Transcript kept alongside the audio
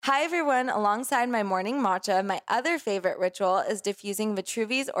Hi, everyone. Alongside my morning matcha, my other favorite ritual is diffusing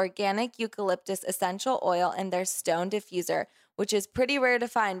Vitruvi's organic eucalyptus essential oil in their stone diffuser, which is pretty rare to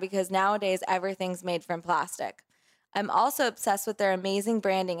find because nowadays everything's made from plastic. I'm also obsessed with their amazing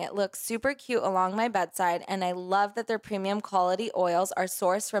branding. It looks super cute along my bedside, and I love that their premium quality oils are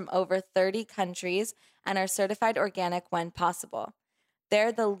sourced from over 30 countries and are certified organic when possible.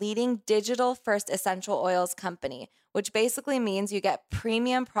 They're the leading digital first essential oils company, which basically means you get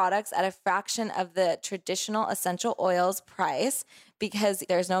premium products at a fraction of the traditional essential oils price because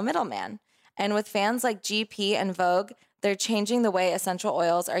there's no middleman. And with fans like GP and Vogue, they're changing the way essential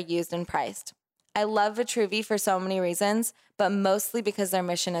oils are used and priced. I love Vitruvi for so many reasons, but mostly because their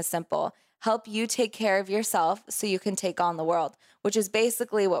mission is simple. Help you take care of yourself so you can take on the world, which is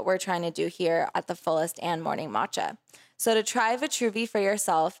basically what we're trying to do here at The Fullest and Morning Matcha. So to try Vitruvi for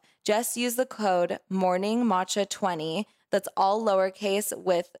yourself, just use the code MORNINGMATCHA20, that's all lowercase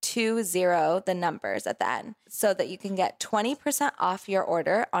with 20, the numbers at the end, so that you can get 20% off your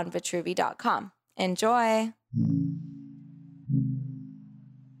order on Vitruvi.com. Enjoy!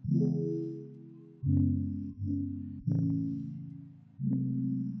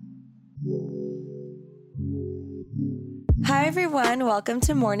 Hi, everyone. Welcome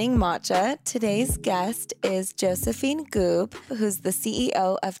to Morning Matcha. Today's guest is Josephine Goube, who's the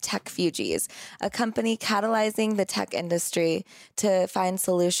CEO of Tech Fugees, a company catalyzing the tech industry to find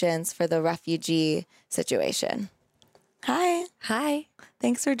solutions for the refugee situation. Hi. Hi.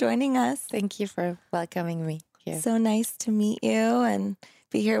 Thanks for joining us. Thank you for welcoming me here. So nice to meet you and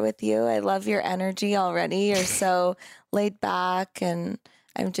be here with you. I love your energy already. You're so laid back, and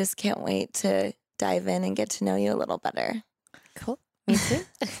I just can't wait to dive in and get to know you a little better. Cool. Me too.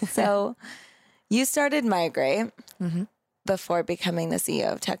 So you started Migrate before becoming the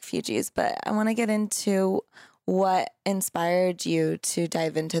CEO of Tech Fugees, but I want to get into what inspired you to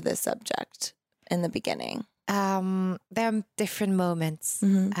dive into this subject in the beginning. There are different moments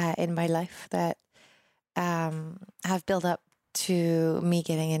in my life that have built up to me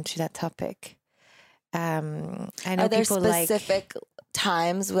getting into that topic. I know are there people specific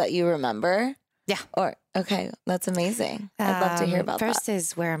times that you remember? Yeah. Or okay, that's amazing. I'd love to hear about first that.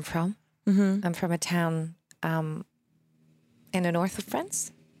 Is where I'm from. I'm from a town in the north of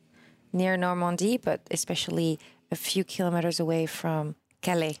France, near Normandy, but especially a few kilometers away from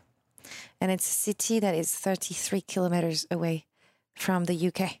Calais. And it's a city that is 33 kilometers away from the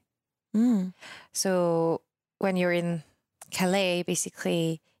UK. So when you're in Calais,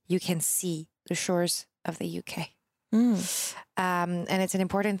 basically, you can see the shores of the UK. And it's an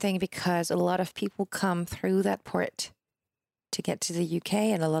important thing because a lot of people come through that port to get to the UK,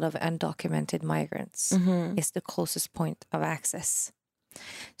 and a lot of undocumented migrants is the closest point of access.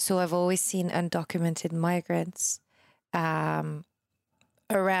 So I've always seen undocumented migrants around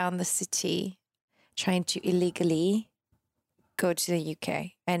the city trying to illegally go to the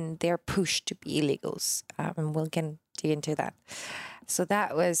UK, and they're pushed to be illegals. And we'll get into that. So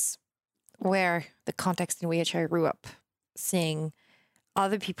that was where the context in which I grew up, seeing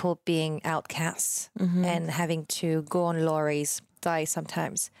other people being outcasts and having to go on lorries, die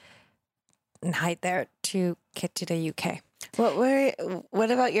sometimes, and hide there to get to the UK.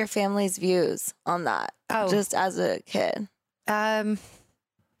 What about your family's views on that? Just as a kid? I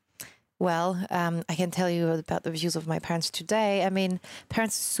can tell you about the views of my parents today. I mean,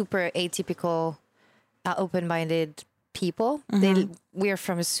 parents are super atypical, open-minded people. We're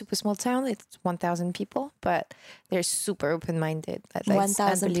from a super small town. It's 1,000 people, but they're super open-minded.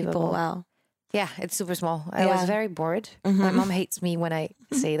 1,000 people, wow. Yeah, it's super small. I was very bored. My mom hates me when I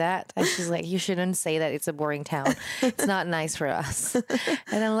say that. And she's like, you shouldn't say that. It's a boring town. It's not nice for us.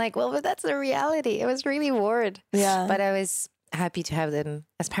 And I'm like, well, but that's the reality. I was really bored. Yeah. But I was happy to have them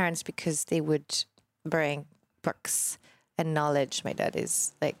as parents because they would bring books and knowledge. My dad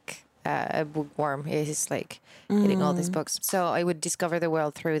is like a bookworm. He's like eating all these books. So I would discover the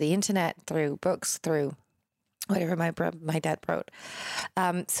world through the internet, through books, through whatever my dad wrote.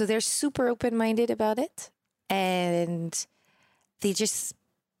 So they're super open-minded about it. And they just,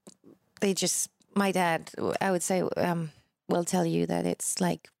 my dad, I would say, will tell you that it's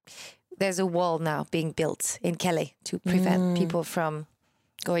like, there's a wall now being built in Calais to prevent people from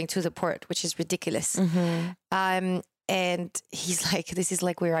going to the port, which is ridiculous. And he's like, this is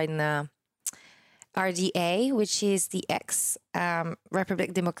like we're in RDA, which is the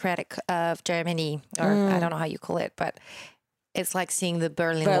ex-Republic Democratic of Germany, or I don't know how you call it, but it's like seeing the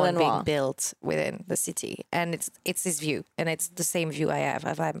Berlin Wall being built within the city. And it's this view, and it's the same view I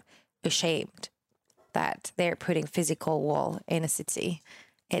have. I'm ashamed that they're putting physical wall in a city.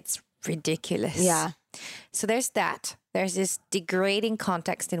 It's ridiculous. Yeah. So there's that. There's this degrading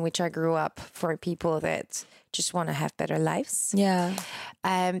context in which I grew up for people that just want to have better lives. Yeah.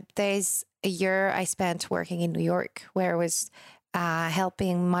 There's a year I spent working in New York where I was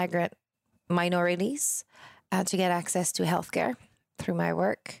helping migrant minorities to get access to healthcare through my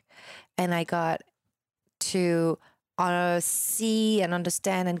work. And I got to see and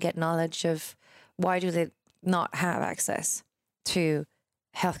understand and get knowledge of why do they not have access to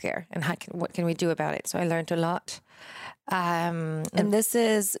healthcare and what can we do about it. So I learned a lot. And this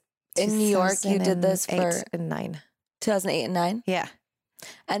is in New York. You did this for 2008 and 9. 2008 and 9? Yeah.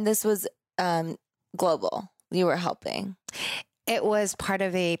 And this was global. You were helping. It was part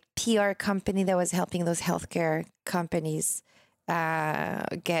of a PR company that was helping those healthcare companies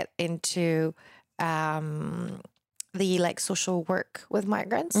get into the like social work with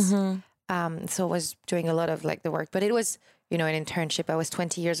migrants. So I was doing a lot of like the work, but it was, you know, an internship. I was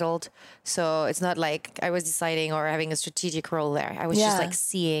 20 years old. So it's not like I was deciding or having a strategic role there. I was just like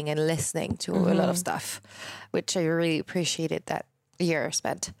seeing and listening to a lot of stuff, which I really appreciated that year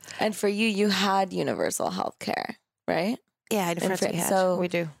spent. And for you, you had universal health care, right? Yeah, in France we had. So we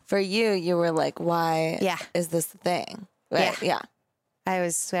do. For you, you were like, why is this the thing? Right? Yeah. I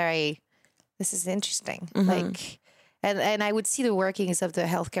was very, this is interesting. Like, and I would see the workings of the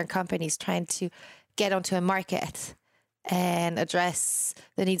healthcare companies trying to get onto a market and address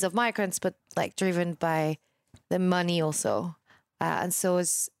the needs of migrants, but like driven by the money also. And so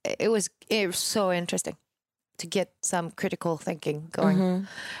it was so interesting to get some critical thinking going.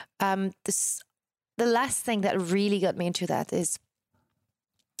 The last thing that really got me into that is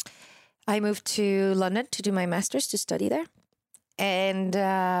I moved to London to do my master's, to study there. And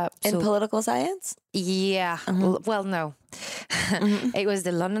in political science? Yeah. Well, no. It was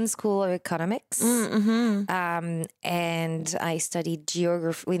the London School of Economics. And I studied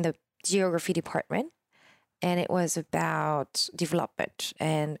geography in the geography department. And it was about development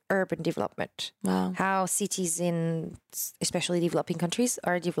and urban development. Wow. How cities in especially developing countries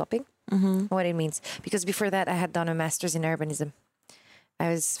are developing. What it means. Because before that, I had done a master's in urbanism. I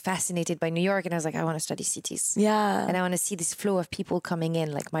was fascinated by New York and I was like, I want to study cities. Yeah. And I want to see this flow of people coming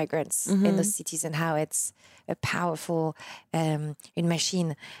in, like migrants in those cities, and how it's a powerful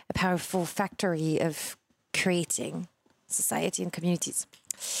machine, a powerful factory of creating society and communities.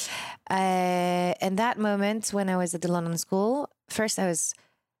 And that moment when I was at the London School, first I was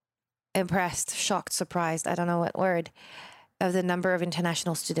impressed, shocked, surprised, I don't know what word, of the number of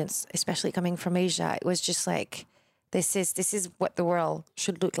international students, especially coming from Asia. It was just like, this is what the world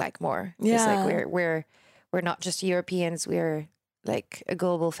should look like more. Yeah. It's like we're not just Europeans, we're like a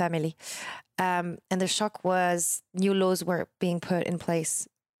global family. And the shock was new laws were being put in place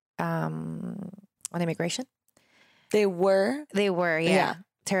on immigration. They were, yeah.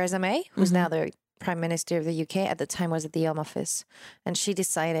 Theresa May, who's now the Prime Minister of the UK, at the time was at the Home Office. And she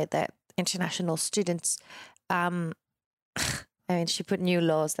decided that international students, she put new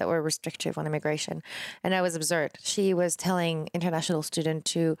laws that were restrictive on immigration. And that was absurd. She was telling international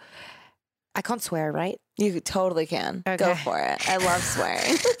students to, I can't swear, right? You totally can. Okay. Go for it. I love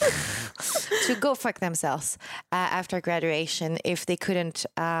swearing. To go fuck themselves after graduation if they couldn't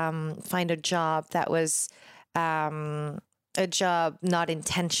find a job that was a job not in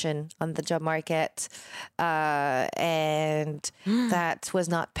tension on the job market and that was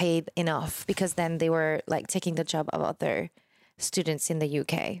not paid enough, because then they were like taking the job of other students in the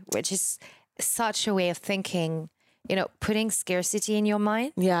UK, which is such a way of thinking, you know, putting scarcity in your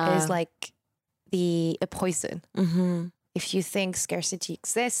mind is like a poison. If you think scarcity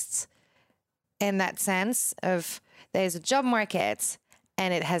exists in that sense of there's a job market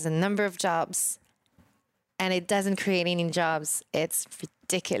and it has a number of jobs and it doesn't create any jobs, it's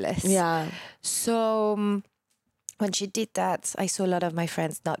ridiculous. Yeah. So when she did that, I saw a lot of my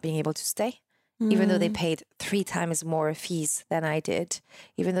friends not being able to stay. Even though they paid 3 times more fees than I did,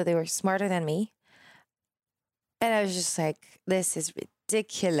 even though they were smarter than me. And I was just like, this is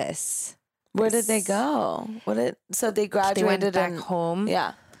ridiculous. Where did they go? So they graduated they went back home.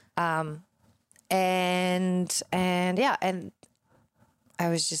 Yeah. And I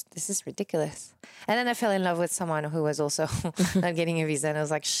was just, this is ridiculous. And then I fell in love with someone who was also not getting a visa. And I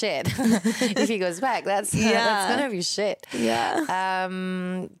was like, shit, if he goes back, that's going to be shit. Yeah.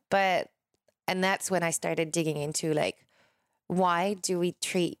 And that's when I started digging into like, why do we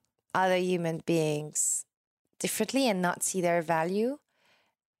treat other human beings differently and not see their value?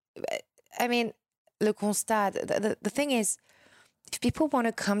 I mean, le constat, the thing is, if people want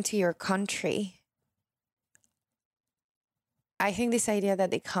to come to your country, I think this idea that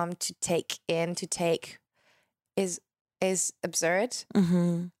they come to take is absurd.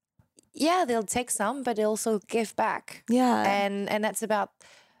 yeah, they'll take some, but they'll also give back. Yeah. And that's about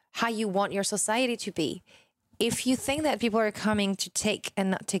how you want your society to be. If you think that people are coming to take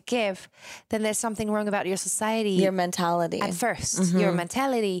and not to give, then there's something wrong about your society. Your mentality. At first, your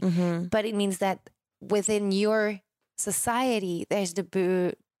mentality. But it means that within your society, there's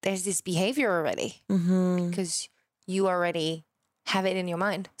this behavior already because you already have it in your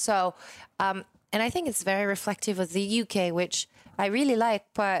mind. So, and I think it's very reflective of the UK, which I really like.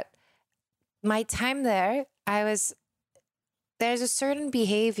 But my time there, there's a certain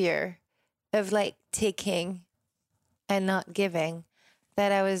behavior of like taking and not giving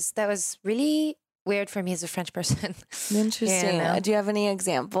that was really weird for me as a French person. Interesting. Do you have any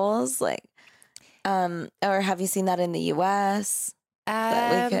examples, like, or have you seen that in the US?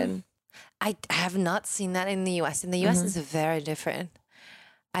 That we could. I have not seen that in the US. In the US, it's very different.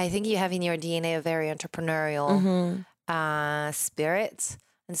 I think you have in your DNA a very entrepreneurial spirit,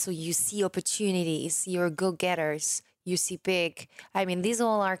 and so you see opportunities. You're go-getters. You see big. I mean, these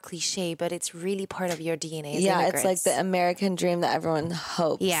all are cliche, but it's really part of your DNA. Yeah, it's like the American dream that everyone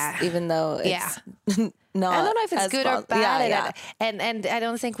hopes. Yeah, even though it's not. I don't know if it's good or bad. Yeah. And I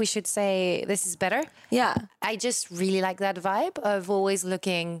don't think we should say this is better. Yeah, I just really like that vibe of always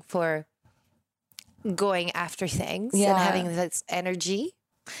looking for going after things and having this energy.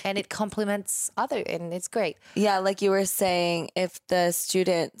 And it complements and it's great. Yeah, like you were saying, if the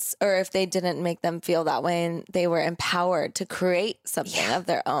students, or if they didn't make them feel that way and they were empowered to create something of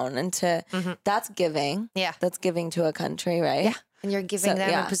their own and to, that's giving. Yeah. That's giving to a country, right? Yeah. And you're giving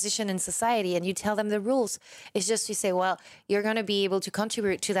them a position in society and you tell them the rules. It's just you say, well, you're going to be able to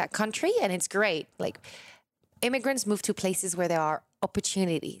contribute to that country and it's great. Like immigrants move to places where there are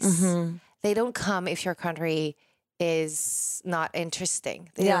opportunities. They don't come if your country is not interesting.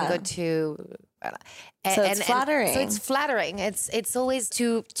 They don't go to. So it's flattering. So it's flattering. It's always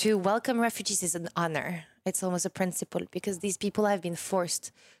to welcome refugees is an honor. It's almost a principle because these people have been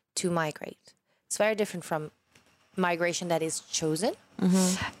forced to migrate. It's very different from migration that is chosen.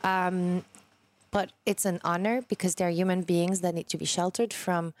 But it's an honor because they're human beings that need to be sheltered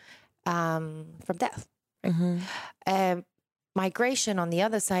from death. Right? Migration on the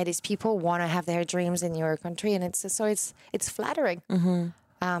other side is people want to have their dreams in your country, and it's flattering.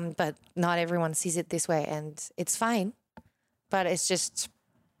 But not everyone sees it this way, and it's fine. But it's just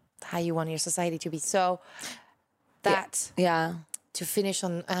how you want your society to be. So that to finish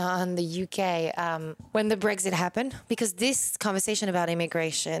on the UK, when the Brexit happened, because this conversation about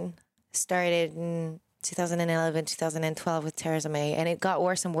immigration started in 2011, 2012 with Theresa May, and it got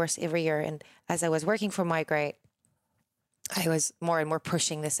worse and worse every year. And as I was working for Migrate, I was more and more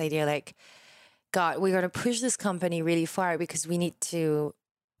pushing this idea like, God, we're going to push this company really far because we need to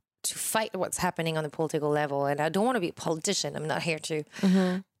fight what's happening on the political level. And I don't want to be a politician. I'm not here to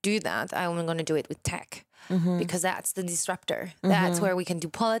do that. I'm going to do it with tech because that's the disruptor. That's where we can do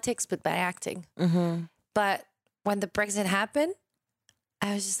politics, but by acting. But when the Brexit happened,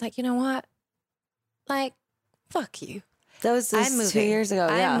 I was just like, you know what? Like, fuck you. That was 2 years ago.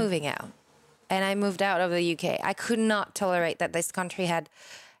 I'm moving out. And I moved out of the UK. I could not tolerate that this country had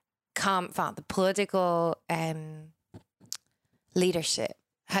found the political leadership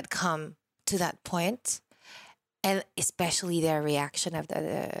had come to that point, and especially their reaction after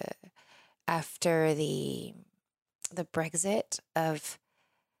the Brexit of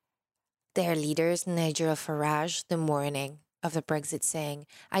their leaders, Nigel Farage, the morning of the Brexit, saying,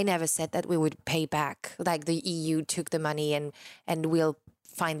 "I never said that we would pay back. Like the EU took the money and we'll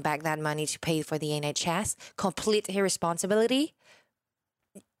find back that money to pay for the NHS." Complete irresponsibility.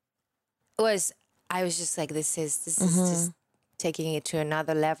 I was just like, this is just taking it to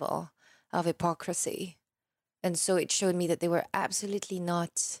another level of hypocrisy. And so it showed me that they were absolutely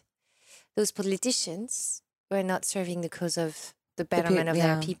not, those politicians were not serving the cause of the betterment of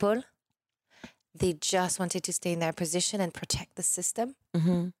their people. They just wanted to stay in their position and protect the system.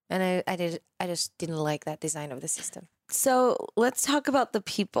 And I just didn't like that design of the system. So let's talk about the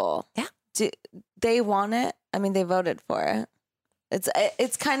people. Yeah. Do they want it? I mean, they voted for it.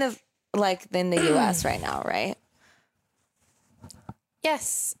 It's kind of like in the US right now, right?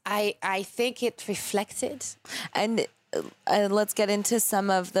 Yes, I think it reflected. And let's get into some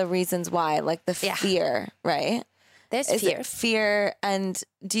of the reasons why, like the fear, right? There's fear. Fear, and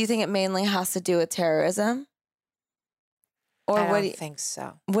do you think it mainly has to do with terrorism? Or I don't think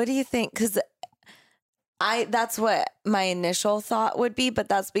so. What do you think? Because that's what my initial thought would be, but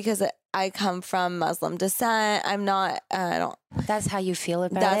that's because I come from Muslim descent. I don't. That's how you feel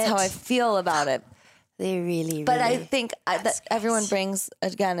about it? That's how I feel about it. They really, But I think that everyone brings,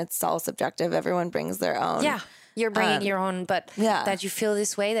 again, it's all subjective. Everyone brings their own You're bringing your own, but yeah. that you feel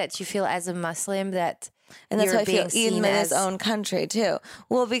this way, that you feel as a Muslim, that and that's you're how I feel being even in seen his as own country too.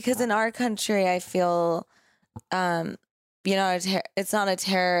 Well, because in our country, I feel, you know, it's not a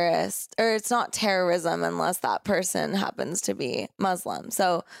terrorist, or it's not terrorism unless that person happens to be Muslim.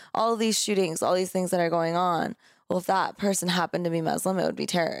 So all these shootings, all these things that are going on, well, if that person happened to be Muslim, it would be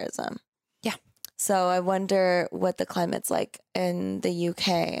terrorism. Yeah. So I wonder what the climate's like in the UK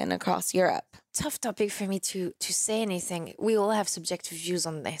and across Europe. Tough topic for me to say anything. We all have subjective views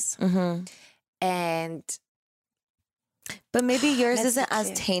on this. And but maybe yours Let's isn't be as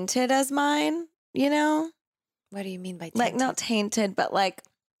clear. tainted as mine, you know? What do you mean by tainted? Like not tainted, but like,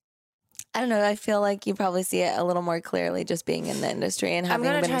 I don't know. I feel like you probably see it a little more clearly just being in the industry and I'm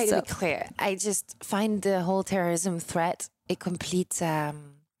having going to been try so. to be clear. I just find the whole terrorism threat a complete,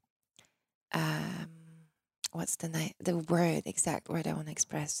 what's the exact word I want to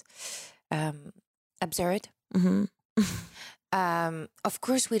express? Absurd. Of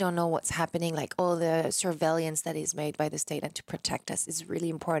course, we don't know what's happening. Like all the surveillance that is made by the state and to protect us is really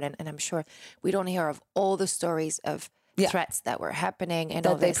important. And I'm sure we don't hear of all the stories of threats that were happening and That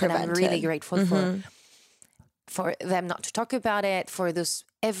all they this. And I'm really prevented. grateful for them not to talk about it, for those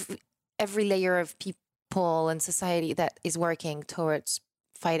every layer of people and society that is working towards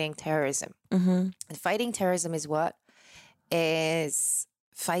fighting terrorism. And fighting terrorism is what? Is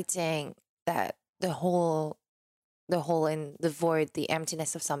fighting that the hole in the void, the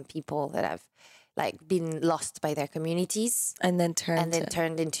emptiness of some people that have like been lost by their communities and then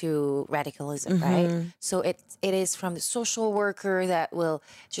turned into radicalism, right? So it is from the social worker that will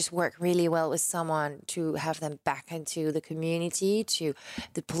just work really well with someone to have them back into the community, to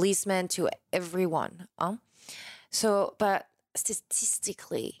the policeman, to everyone. So, but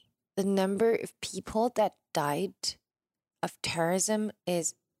statistically, the number of people that died of terrorism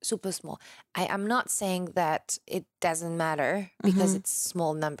is super small. I am not saying that it doesn't matter because it's a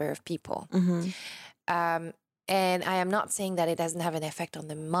small number of people. And I am not saying that it doesn't have an effect on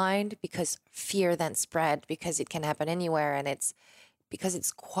the mind because fear then spread because it can happen anywhere and it's because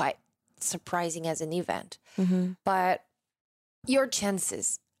it's quite surprising as an event. But your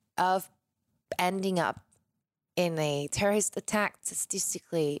chances of ending up in a terrorist attack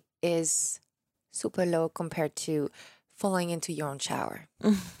statistically is super low compared to falling into your own shower.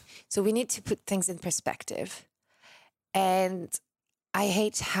 So we need to put things in perspective. And I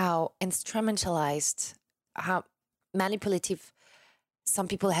hate how instrumentalized, how manipulative some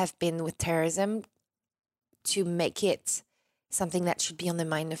people have been with terrorism to make it something that should be on the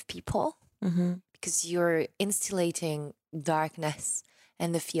mind of people. Because you're insulating darkness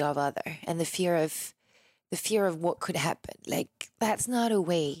and the fear of other and the fear of what could happen. Like that's not a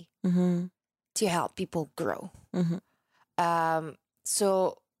way to help people grow.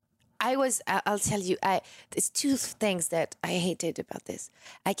 So I'll tell you, there's two things that I hated about this.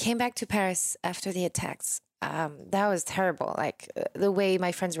 I came back to Paris after the attacks. That was terrible. Like the way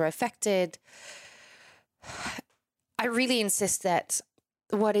my friends were affected. I really insist that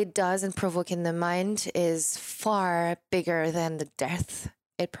what it does and provoke in the mind is far bigger than the death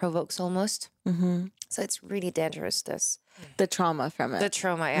it provokes almost. So it's really dangerous, the trauma from it. The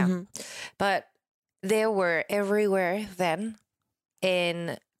trauma, yeah. But there were everywhere then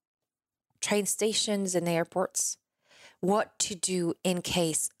in train stations and airports what to do in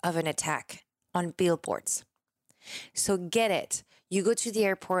case of an attack on billboards. So get it. You go to the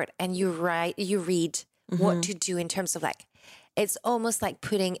airport and you read what to do in terms of like, it's almost like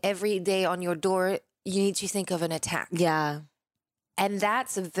putting every day on your door, you need to think of an attack. Yeah. And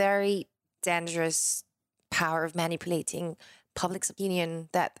that's a very dangerous power of manipulating public's opinion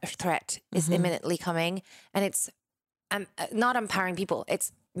that a threat is imminently coming. And it's not empowering people.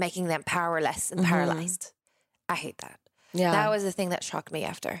 It's making them powerless and paralyzed. I hate that. Yeah. That was the thing that shocked me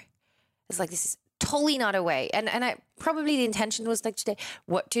after. It's like, this is totally not a way. And I probably the intention was like today,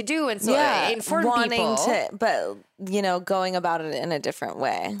 what to do. And so inform people. But, you know, going about it in a different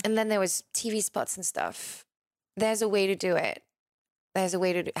way. And then there was TV spots and stuff. There's a way to do it. There's a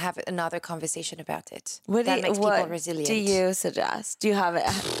way to have another conversation about it. That makes people resilient. Do you suggest? Do you have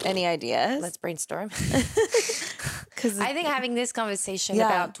any ideas? Let's brainstorm. I think having this conversation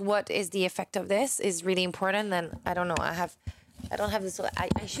about what is the effect of this is really important. Then I don't know. I don't have this.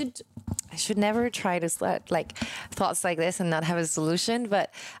 I should never try to like thoughts like this and not have a solution.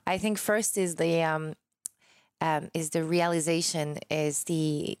 But I think first is the realization, is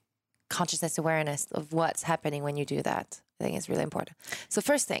the consciousness awareness of what's happening when you do that. I think it's really important. So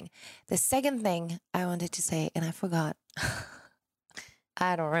first thing. The second thing I wanted to say, and I forgot.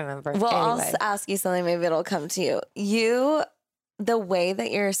 I don't remember. Well, anyway. I'll ask you something. Maybe it'll come to you. The way that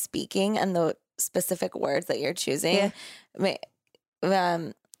you're speaking and the specific words that you're choosing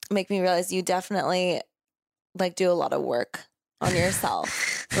make me realize you definitely like do a lot of work on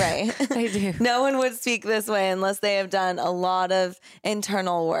yourself, right? I do. No one would speak this way unless they have done a lot of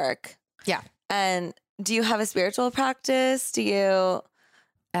internal work. Yeah. And do you have a spiritual practice? Do you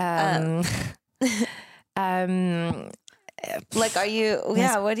like, are you,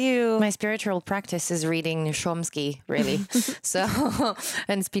 what do you? My spiritual practice is reading Chomsky, really. So,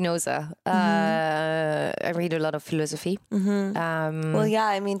 and Spinoza. I read a lot of philosophy. Well, yeah,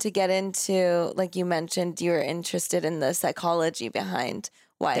 I mean, to get into, like you mentioned, you're interested in the psychology behind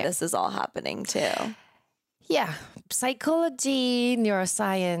why this is all happening too. Yeah. Psychology,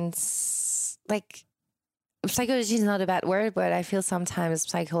 neuroscience, like psychology is not a bad word, but I feel sometimes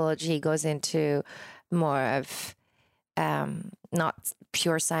psychology goes into more of not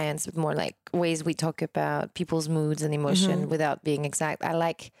pure science, but more like ways we talk about people's moods and emotion without being exact. I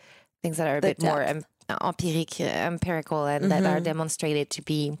like things that are a bit more empirical and that are demonstrated to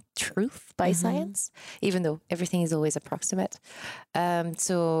be truth by science, even though everything is always approximate.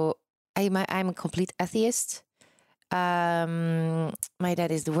 So I'm a complete atheist. My dad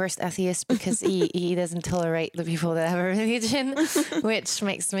is the worst atheist because he doesn't tolerate the people that have a religion, which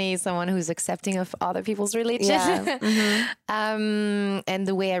makes me someone who's accepting of other people's religion. Yeah. And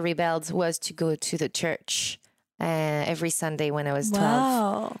the way I rebelled was to go to the church every Sunday when I was 12.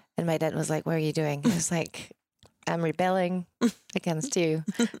 Wow. And my dad was like, "What are you doing?" I was like, "I'm rebelling against you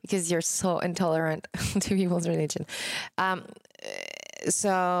because you're so intolerant to people's religion."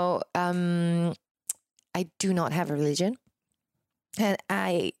 I do not have a religion, and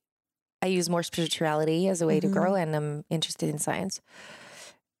I use more spirituality as a way to grow, and I'm interested in science,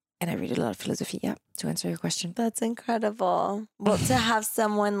 and I read a lot of philosophy. Yeah, to answer your question. That's incredible. Well, to have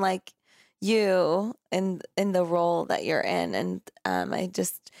someone like you in the role that you're in, and I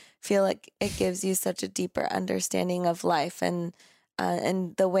just feel like it gives you such a deeper understanding of life and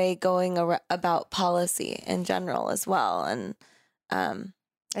the way going about policy in general as well, and.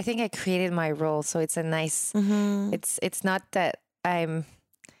 I think I created my role, so it's a nice. It's not that I'm.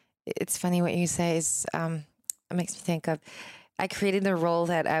 It's funny what you say is. It makes me think of. I created the role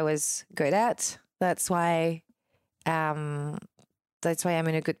that I was good at. That's why. That's why I'm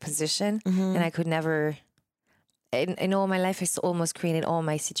in a good position, and I could never. In all my life, I almost created all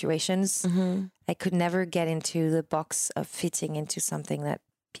my situations. I could never get into the box of fitting into something that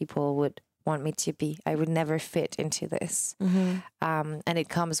people would want me to be. I would never fit into this. And it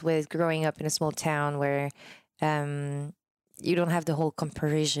comes with growing up in a small town where you don't have the whole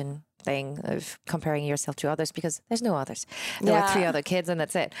comparison thing of comparing yourself to others because there's no others. There were 3 other kids and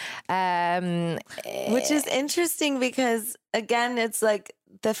that's it. Which is interesting because, again, it's like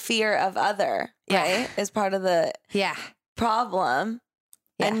the fear of other, right? Is part of the problem.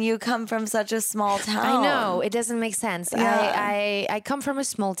 Yeah. And you come from such a small town. I know. It doesn't make sense. Yeah. I come from a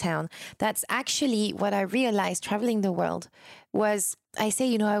small town. That's actually what I realized traveling the world was, I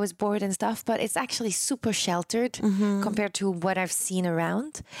say, I was bored and stuff, but it's actually super sheltered compared to what I've seen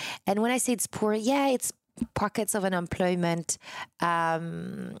around. And when I say it's poor, it's pockets of unemployment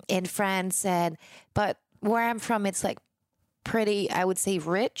in France. But where I'm from, it's like pretty, I would say,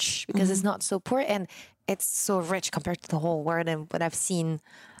 rich because it's not so poor. And it's so rich compared to the whole world and what I've seen.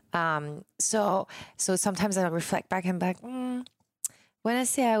 So sometimes I reflect back and back. When I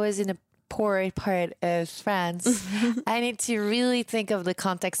say I was in a poor part of France, I need to really think of the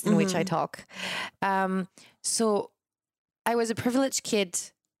context in which I talk. So I was a privileged kid.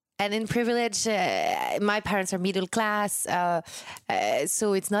 And in privilege, my parents are middle class.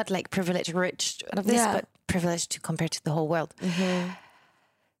 So it's not like privileged rich, but privileged to compare to the whole world.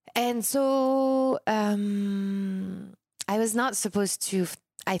 And so I was not supposed to,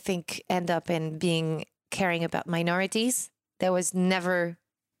 I think, end up in caring about minorities. I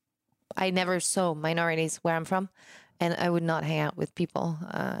never saw minorities where I'm from, and I would not hang out with people.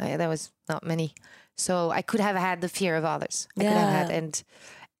 There was not many. So I could have had the fear of others. I could have had. And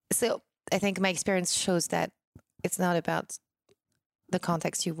so I think my experience shows that it's not about the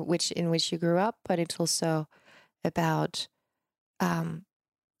context in which you grew up, but it's also about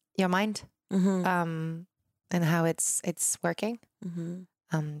your mind and how it's working.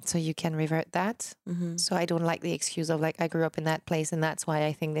 So you can revert that. So I don't like the excuse of like, I grew up in that place and that's why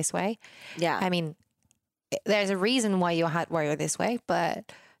I think this way. Yeah. I mean, there's a reason why you're hardwired this way,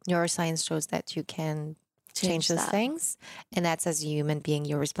 but neuroscience shows that you can change those things. And that's, as a human being,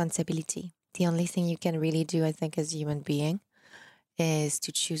 your responsibility. The only thing you can really do, I think, as a human being is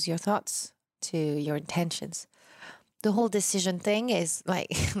to choose your thoughts, to your intentions. The whole decision thing is like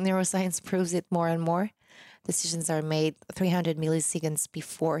neuroscience proves it more and more decisions are made 300 milliseconds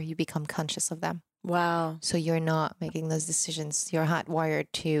before you become conscious of them. Wow. So you're not making those decisions. You're hardwired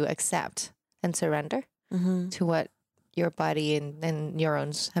to accept and surrender to what your body and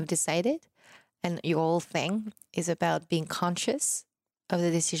neurons have decided. And your whole thing is about being conscious of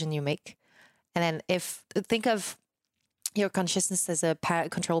the decision you make. And then think of your consciousness as a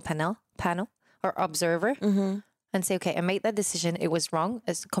control panel or observer, and say, okay, I made that decision. It was wrong.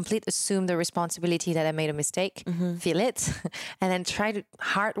 Assume the responsibility that I made a mistake, feel it, and then try to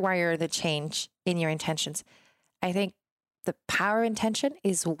hardwire the change in your intentions. I think the power intention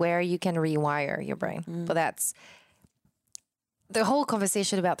is where you can rewire your brain. But that's the whole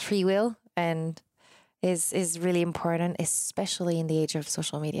conversation about free will and is really important, especially in the age of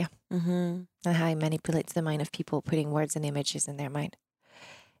social media, and how it manipulates the mind of people, putting words and images in their mind.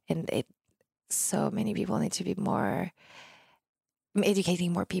 And so many people need to be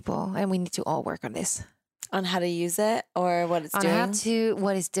educating more people, and we need to all work on this. On how to use it or what it's doing?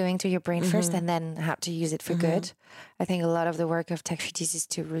 What it's doing to your brain first, and then how to use it for good. I think a lot of the work of tech refugees is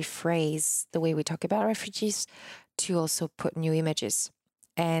to rephrase the way we talk about refugees, to also put new images.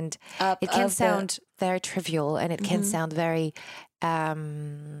 And it can sound very trivial, and it can sound very,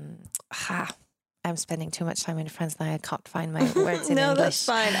 I'm spending too much time in France now. I can't find my words in English. No, that's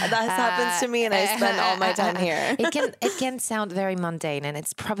fine. That happens to me, and I spend all my time here. It can sound very mundane, and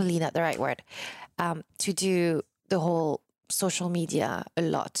it's probably not the right word. To do the whole social media a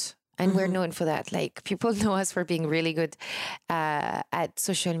lot. And we're known for that. Like, people know us for being really good at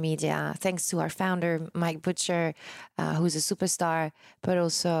social media, thanks to our founder, Mike Butcher, who's a superstar, but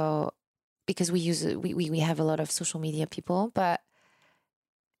also because we have a lot of social media people. But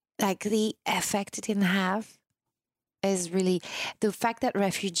like, the effect it can have is really the fact that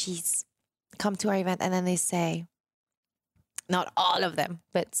refugees come to our event and then they say, not all of them,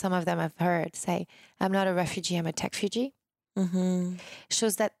 but some of them I've heard say, I'm not a refugee, I'm a tech refugee.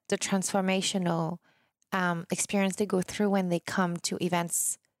 Shows that the transformational experience they go through when they come to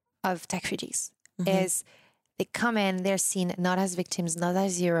events of tech refugees is they come in, they're seen not as victims, not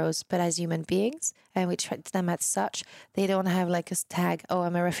as heroes, but as human beings, and we treat them as such. They don't have like a tag, oh,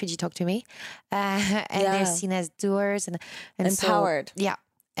 I'm a refugee, talk to me, and they're seen as doers and empowered. So,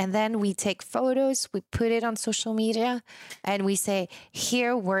 and then we take photos, we put it on social media, and we say,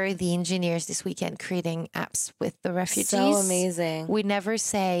 here were the engineers this weekend creating apps with the refugees. So amazing. We never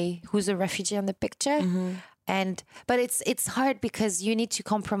say who's a refugee on the picture. But it's hard because you need to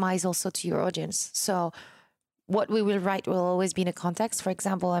compromise also to your audience. So what we will write will always be in a context. For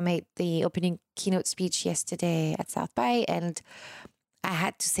example, I made the opening keynote speech yesterday at South by, and I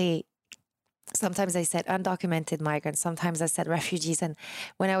had to say, sometimes I said undocumented migrants, sometimes I said refugees. And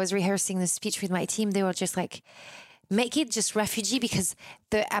when I was rehearsing the speech with my team, they were just like, make it just refugee because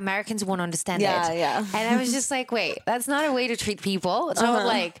the Americans won't understand it. Yeah. And I was just like, wait, that's not a way to treat people. Don't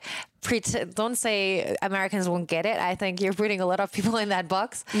like don't say Americans won't get it. I think you're putting a lot of people in that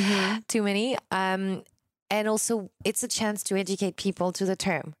box. Too many. And also it's a chance to educate people to the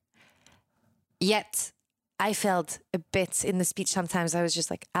term. Yet I felt a bit in the speech sometimes, I was just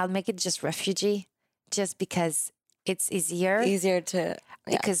like, I'll make it just refugee just because it's easier to...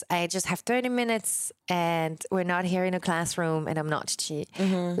 Because I just have 30 minutes and we're not here in a classroom and I'm not teaching.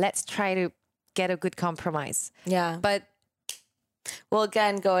 Let's try to get a good compromise. Yeah. But, well,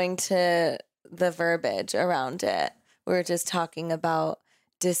 again, going to the verbiage around it, we were just talking about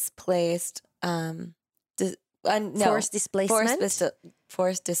displaced... forced displacement?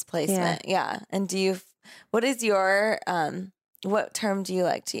 Forced displacement, yeah. And what is your, what term do you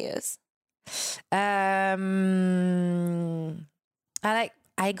like to use? I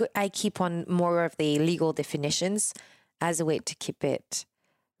keep on more of the legal definitions as a way to keep it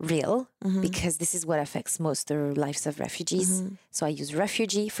real, because this is what affects most the lives of refugees. So I use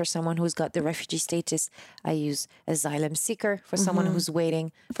refugee for someone who's got the refugee status. I use asylum seeker for someone who's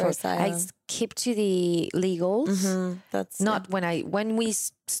waiting for asylum. I keep to the legals. That's not when we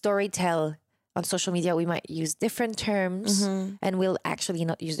story tell on social media, we might use different terms, and we'll actually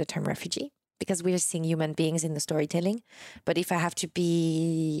not use the term refugee because we're seeing human beings in the storytelling. But if I have to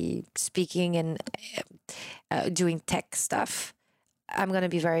be speaking and doing tech stuff, I'm going to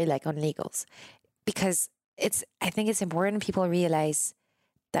be very like on legals, because I think it's important people realize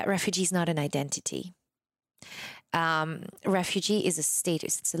that refugee is not an identity. Refugee is a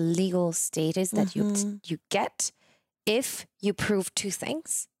status. It's a legal status that you get if you prove two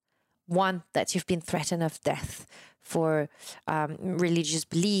things. One, that you've been threatened of death for religious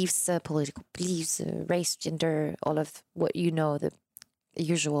beliefs, political beliefs, race, gender, all of what you know, the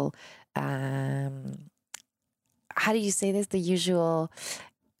usual, how do you say this? The usual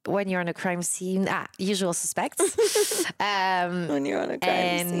when you're on a crime scene, usual suspects. When you're on a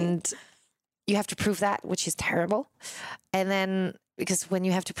crime scene. And you have to prove that, which is terrible. And then, because when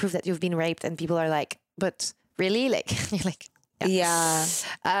you have to prove that you've been raped and people are like, but really? Like, you're like, Yeah.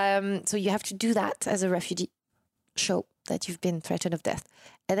 So you have to do that as a refugee, show that you've been threatened of death.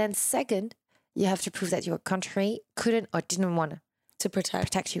 And then second, you have to prove that your country couldn't or didn't want To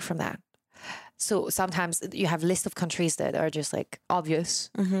protect you from that. So sometimes you have list of countries that are just like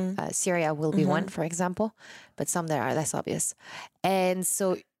obvious. Syria will be one, for example, but some that are less obvious. And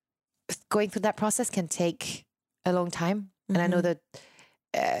so going through that process can take a long time. And I know that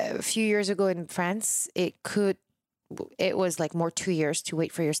a few years ago in France, it was like more 2 years to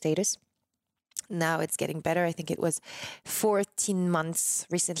wait for your status. Now it's getting better. I think it was 14 months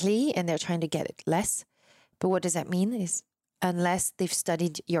recently, and they're trying to get it less. But what does that mean is unless they've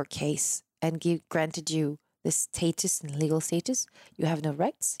studied your case and granted you the status and legal status, you have no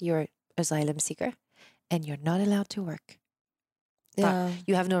rights. You're an asylum seeker and you're not allowed to work. Yeah. But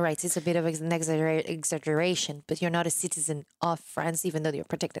you have no rights. It's a bit of an exaggeration, but you're not a citizen of France, even though you're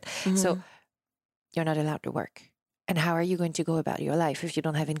protected. So you're not allowed to work. And how are you going to go about your life if you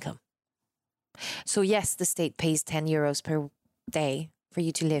don't have income? So yes, the state pays 10 euros per day for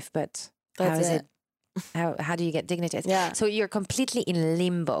you to live, but how is it? How do you get dignity? Yeah. So you're completely in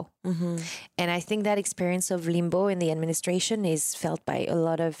limbo. And I think that experience of limbo in the administration is felt by a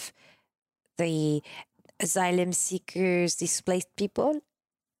lot of the asylum seekers, displaced people.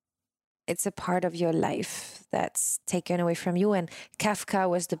 It's a part of your life that's taken away from you. And Kafka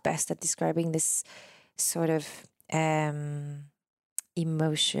was the best at describing this sort of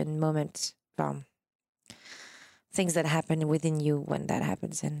emotion moment, things that happen within you when that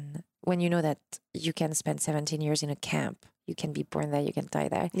happens. And when you know that you can spend 17 years in a camp, you can be born there, you can die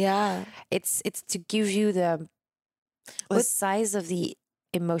there. Yeah. It's to give you the size of the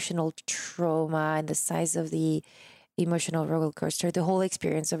emotional trauma and the size of the emotional roller coaster. The whole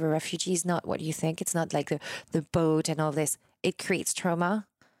experience of a refugee is not what you think. It's not like the boat and all this. It creates trauma,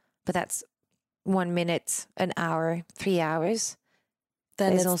 but that's 1 minute, an hour, 3 hours.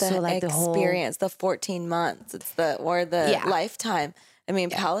 Then There's it's also the like experience, the 14 months. It's the lifetime. I mean,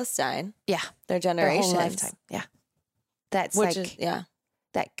 Palestine. Yeah, their generations. The whole lifetime. Yeah, that's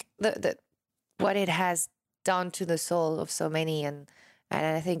like what it has done to the soul of so many, and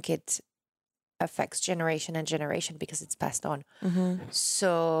I think it affects generation and generation because it's passed on.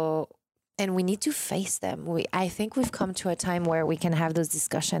 So, and we need to face them. I think we've come to a time where we can have those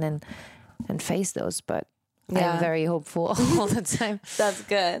discussions and face those, but I'm very hopeful all the time. That's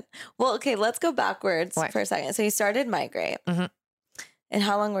good. Well, okay, let's go backwards for a second. So you started Migrate. And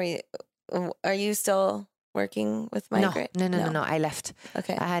how long are you still working with Migrate? No. I left.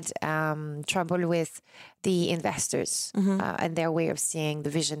 Okay. I had trouble with the investors and their way of seeing the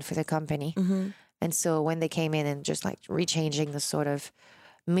vision for the company. And so when they came in and just like rechanging the sort of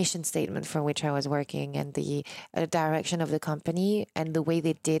mission statement for which I was working and the direction of the company and the way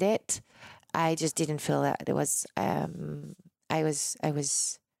they did it, I just didn't feel that it was I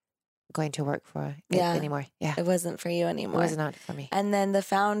was going to work for it anymore. Yeah. It wasn't for you anymore. It was not for me. And then the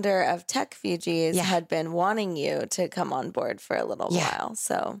founder of Tech Fugees had been wanting you to come on board for a little while.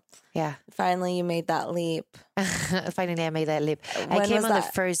 So finally you made that leap. Finally I made that leap. I came on the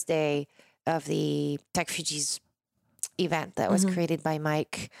first day of the Tech Fugees event that was created by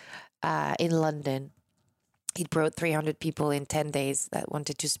Mike in London. He brought 300 people in 10 days that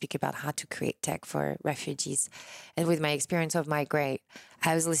wanted to speak about how to create tech for refugees. And with my experience of Migrate,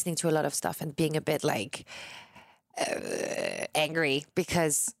 I was listening to a lot of stuff and being a bit like angry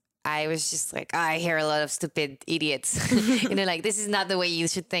because I was just like, I hear a lot of stupid idiots, like this is not the way you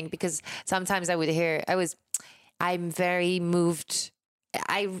should think. Because sometimes I'm very moved.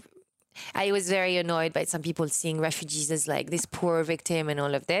 I was very annoyed by some people seeing refugees as like this poor victim and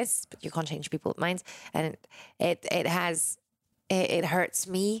all of this, but you can't change people's minds. And it hurts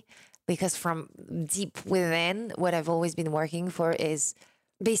me because from deep within, what I've always been working for is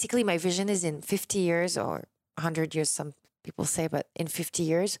basically my vision is in 50 years or 100 years, some people say, but in 50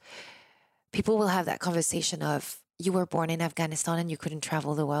 years, people will have that conversation of you were born in Afghanistan and you couldn't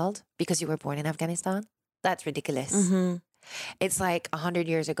travel the world because you were born in Afghanistan. That's ridiculous. It's like 100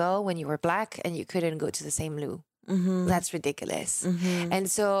 years ago when you were black and you couldn't go to the same loo. That's ridiculous. And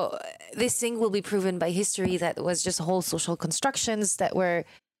so this thing will be proven by history that was just whole social constructions that were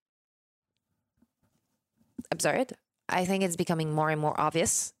absurd. I think it's becoming more and more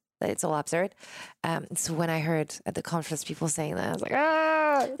obvious that it's all absurd. So when I heard at the conference people saying that, I was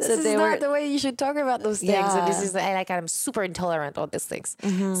like, this is not the way you should talk about those things. And this is I'm super intolerant on these things.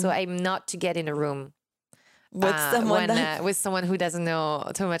 So I'm not to get in a room with someone who doesn't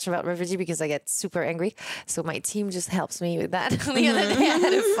know too much about refugee, because I get super angry. So my team just helps me with that. The other day I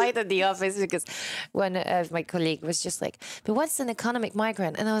had a fight at the office because one of my colleague was just like, but what's an economic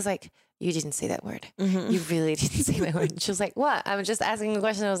migrant? And I was like, you didn't say that word. You really didn't say that word. She was like, what? I'm just asking the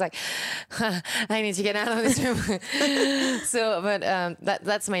question. I was like, I need to get out of this room. So, but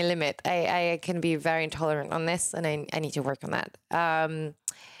that's my limit. I can be very intolerant on this, and I need to work on that.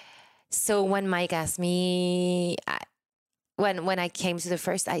 So when Mike asked me, when I came to the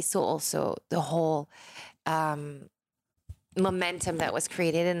first, I saw also the whole momentum that was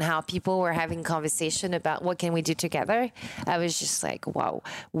created and how people were having conversation about what can we do together. I was just like, wow,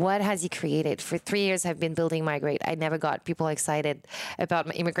 what has he created? For 3 years, I've been building Migrate. I never got people excited about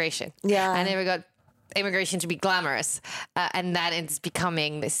my immigration. Yeah. I never got immigration to be glamorous, and that it's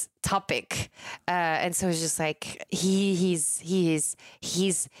becoming this topic, and so it's just like he's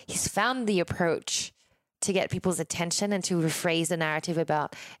found the approach to get people's attention and to rephrase the narrative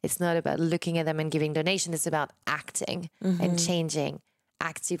about it's not about looking at them and giving donation, it's about acting and changing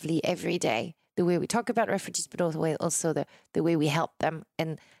actively every day the way we talk about refugees, but also the way we help them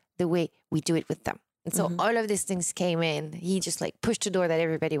and the way we do it with them. And so all of these things came in. He just like pushed the door that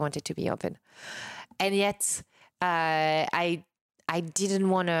everybody wanted to be open. And yet, I didn't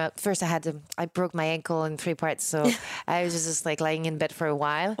want to. First, I broke my ankle in 3 parts, so I was just like lying in bed for a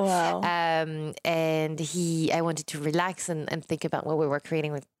while. Wow. And I wanted to relax and think about what we were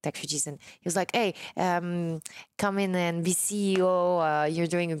creating with Tech Refugees. And he was like, "Hey, come in and be CEO. You're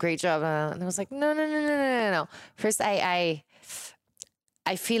doing a great job." And I was like, "No. First, I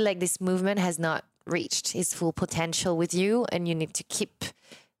feel like this movement has not reached its full potential with you, and you need to keep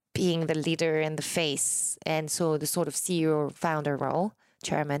being the leader and the face, and so the sort of CEO or founder role,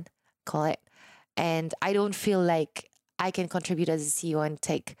 chairman, call it. And I don't feel like I can contribute as a CEO and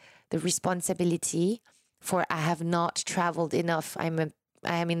take the responsibility for I have not traveled enough. I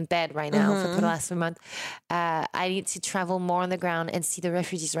am in bed right now for the last month. I need to travel more on the ground and see the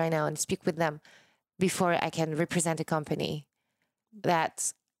refugees right now and speak with them before I can represent a company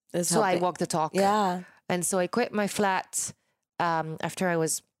that is so helping. I walk the talk. Yeah. And so I quit my flat after I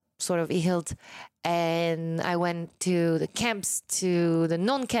was sort of healed, and I went to the camps, to the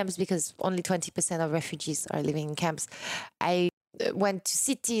non-camps, because only 20% of refugees are living in camps. I went to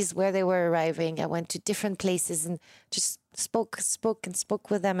cities where they were arriving. I went to different places and just spoke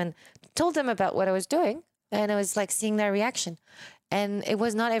with them and told them about what I was doing. And I was like seeing their reaction, and it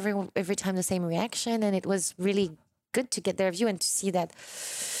was not every time the same reaction. And it was really good to get their view and to see that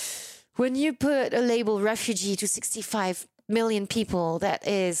when you put a label refugee to 65 million people, that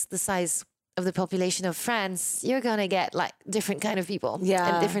is the size of the population of France, you're gonna get like different kind of people,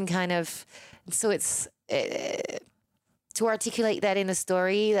 and different kind of. So it's to articulate that in a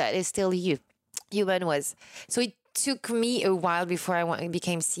story that is still human was. So it took me a while before I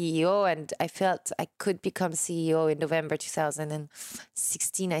became CEO, and I felt I could become CEO in November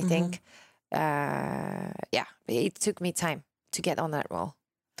 2016, I think. It took me time to get on that role.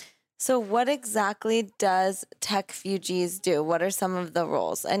 So what exactly does Tech Refugees do? What are some of the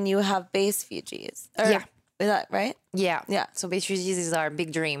roles? And you have Base Refugees. Is that right? Yeah. So Base Refugees is our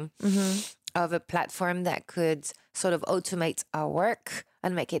big dream of a platform that could sort of automate our work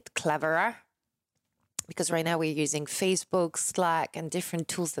and make it cleverer. Because right now we're using Facebook, Slack, and different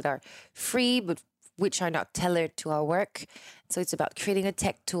tools that are free, but which are not tailored to our work. So it's about creating a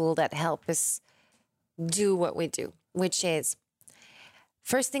tech tool that helps us do what we do, which is,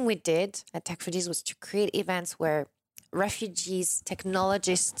 first thing we did at Tech Refugees was to create events where refugees,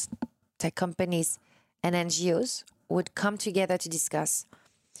 technologists, tech companies, and NGOs would come together to discuss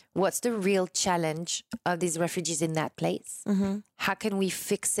what's the real challenge of these refugees in that place. How can we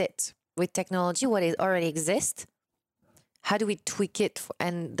fix it with technology, what already exists? How do we tweak it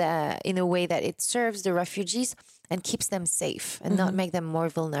and in a way that it serves the refugees and keeps them safe and not make them more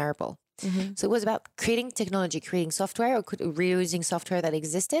vulnerable? So it was about creating technology, creating software, or reusing software that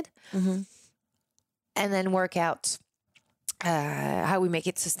existed, and then work out how we make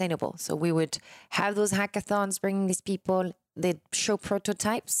it sustainable. So we would have those hackathons, bringing these people, they'd show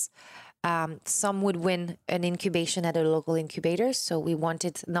prototypes. Some would win an incubation at a local incubator. So we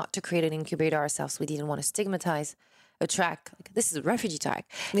wanted not to create an incubator ourselves. We didn't want to stigmatize a track. Like, this is a refugee track.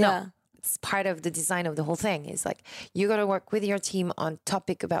 No. It's part of the design of the whole thing. It's like, you're going to work with your team on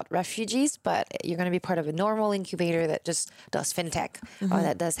topic about refugees, but you're going to be part of a normal incubator that just does fintech or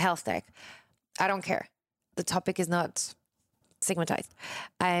that does health tech. I don't care. The topic is not stigmatized.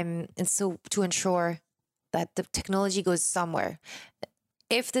 And so to ensure that the technology goes somewhere.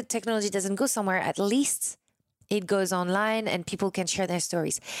 If the technology doesn't go somewhere, at least it goes online and people can share their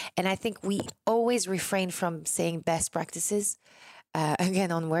stories. And I think we always refrain from saying best practices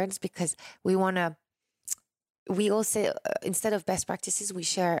again on words, because we also, instead of best practices, we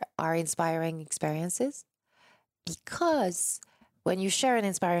share our inspiring experiences. Because when you share an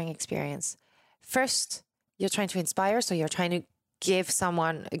inspiring experience, first, you're trying to inspire. So you're trying to give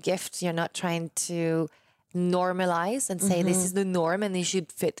someone a gift. You're not trying to normalize and say this is the norm and they should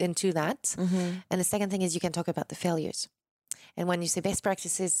fit into that. And the second thing is you can talk about the failures. And when you say best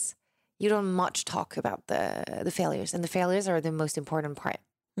practices, you don't much talk about the failures. And the failures are the most important part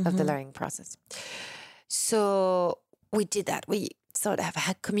of the learning process. So we did that. We sort of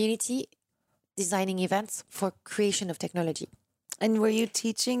had a community designing events for creation of technology. And were you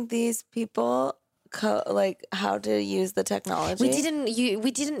teaching these people like how to use the technology? We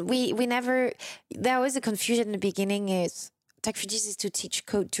never, there was a confusion in the beginning is Tech4Gs is to teach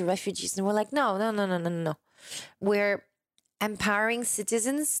code to refugees. And we're like, no. We're empowering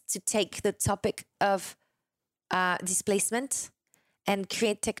citizens to take the topic of displacement and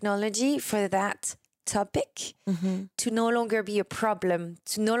create technology for that topic to no longer be a problem,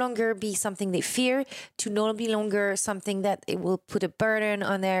 to no longer be something they fear, to no longer something that it will put a burden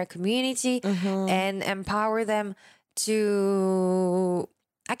on their community, and empower them to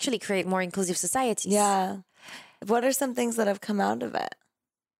actually create more inclusive societies. Yeah. What are some things that have come out of it?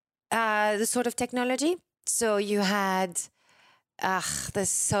 The sort of technology. So you had, there's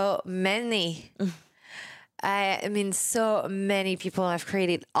so many. I mean, so many people have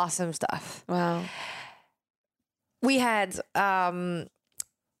created awesome stuff. Wow. We had Aline.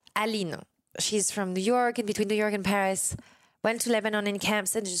 She's from New York, in between New York and Paris, went to Lebanon in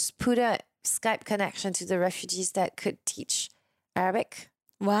camps and just put a Skype connection to the refugees that could teach Arabic.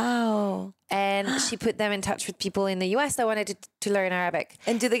 Wow. And she put them in touch with people in the US that wanted to learn Arabic.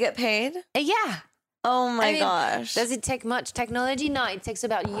 And do they get paid? Yeah. Oh my gosh. Does it take much technology? No, it takes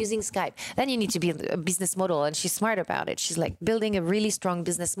about using Skype. Then you need to be a business model. And she's smart about it. She's like building a really strong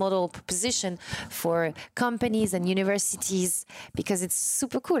business model proposition for companies and universities because it's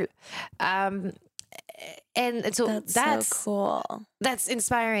super cool. And so that's so cool. That's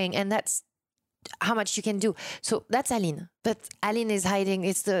inspiring. And that's how much you can do. So that's Aline. But Aline is hiding.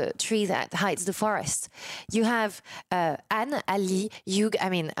 It's the tree that hides the forest. You have Anne, Ali, Hugh. I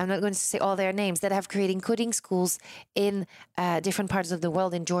mean, I'm not going to say all their names that have creating coding schools in different parts of the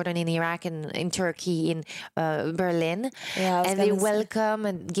world, in Jordan, in Iraq, in Turkey, in Berlin. Yeah, and they welcome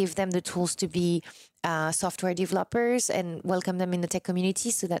and give them the tools to be software developers and welcome them in the tech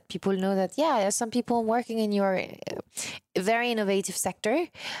community so that people know that, yeah, there's some people working in your very innovative sector,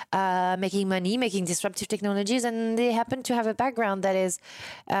 making money, making disruptive technologies, and they happen to have a background that is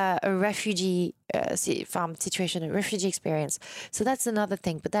a refugee farm situation, a refugee experience. So that's another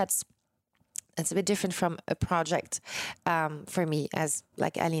thing, but that's a bit different from a project for me as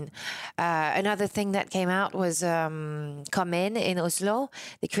like Aline. Another thing that came out was Come in Oslo.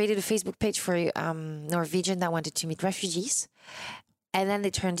 They created a Facebook page for Norwegian that wanted to meet refugees. And then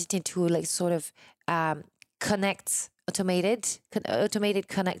they turned it into like sort of automated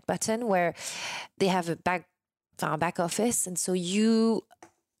connect button where they have a back office. And so you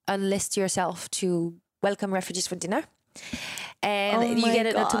enlist yourself to welcome refugees for dinner. And you get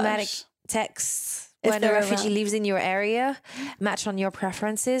an automatic text when a refugee lives in your area, match on your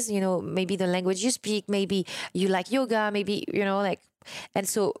preferences, maybe the language you speak, maybe you like yoga, maybe, and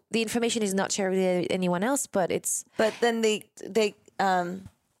so the information is not shared with anyone else, but then they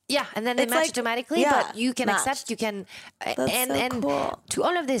yeah, and then they match automatically, but you can accept, you can, and cool. To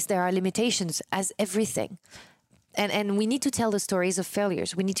all of this, there are limitations as everything. And we need to tell the stories of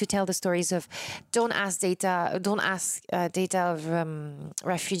failures. We need to tell the stories of don't ask data of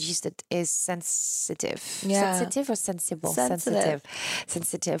refugees that is sensitive. Yeah. Sensitive or sensible? Sensitive.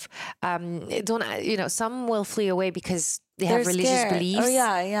 Some will flee away because they have religious scared. beliefs. Oh,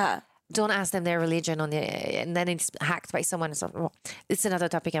 yeah. Don't ask them their religion and then it's hacked by someone. So it's another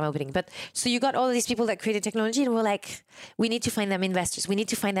topic I'm opening. But so you got all these people that created technology and we're like, we need to find them investors. We need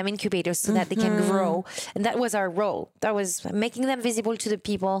to find them incubators so that they can grow. And that was our role. That was making them visible to the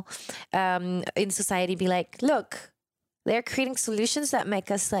people in society. Be like, look, they're creating solutions that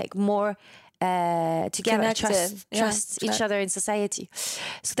make us like more together, trust each other in society.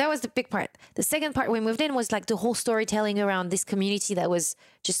 So that was the big part. The second part we moved in was like the whole storytelling around this community that was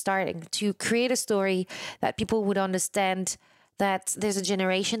just starting to create a story that people would understand that there's a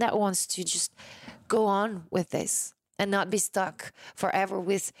generation that wants to just go on with this and not be stuck forever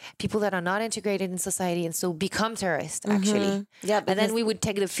with people that are not integrated in society and so become terrorists, actually. Yeah, and then we would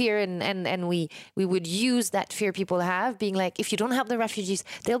take the fear and we would use that fear people have, being like, if you don't help the refugees,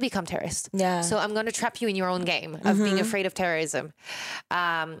 they'll become terrorists. Yeah. So I'm going to trap you in your own game of being afraid of terrorism.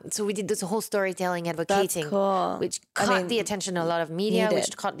 So we did this whole storytelling, advocating, cool. which caught the attention of a lot of media,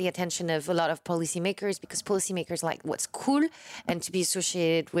 which caught the attention of a lot of policymakers, because policymakers like what's cool and to be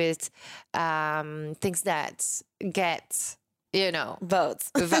associated with things that get,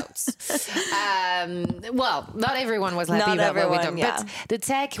 votes. Well, not everyone was happy about what we done, but the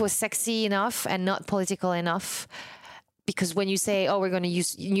tech was sexy enough and not political enough, because when you say, we're going to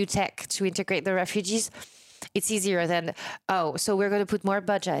use new tech to integrate the refugees, it's easier than, so we're going to put more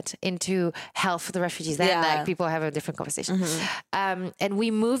budget into health for the refugees. Then like people have a different conversation. And we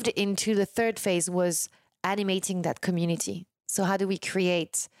moved into the third phase, was animating that community. So how do we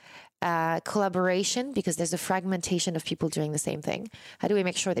create collaboration? Because there's a fragmentation of people doing the same thing. How do we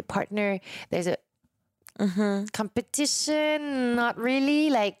make sure they partner? There's a competition, not really.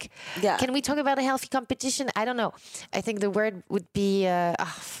 Like, can we talk about a healthy competition? I don't know. I think the word would be, I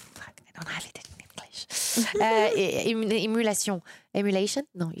don't have it in English. Emulation?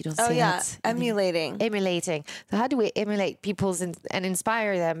 No, you don't say that. Emulating. So how do we emulate people's and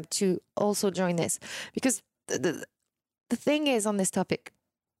inspire them to also join this? Because the thing is, on this topic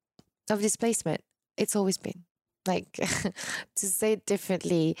of displacement, it's always been like, to say it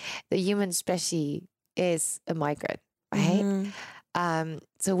differently, the human species is a migrant, right?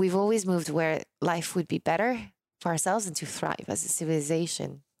 So we've always moved where life would be better for ourselves and to thrive as a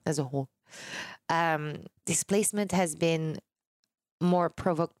civilization as a whole. Displacement has been more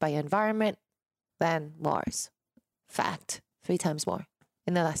provoked by environment than wars. Fact, 3 times more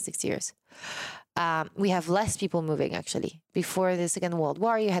in the last 6 years. We have less people moving, actually. Before the Second World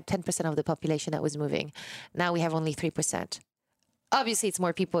War, you had 10% of the population that was moving. Now we have only 3%. Obviously, it's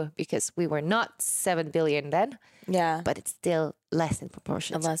more people because we were not 7 billion then. Yeah. But it's still less in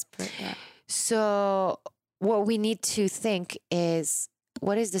proportion. So what we need to think is,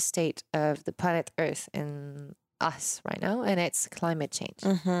 what is the state of the planet Earth and us right now? And it's climate change.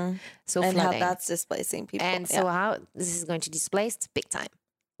 So and flooding. How that's displacing people. And so how this is going to displace big time.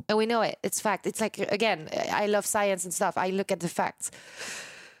 And we know it. It's fact. It's like, again, I love science and stuff. I look at the facts.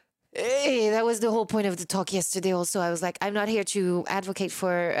 That was the whole point of the talk yesterday also. I was like, I'm not here to advocate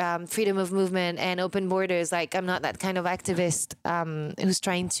for freedom of movement and open borders. Like, I'm not that kind of activist who's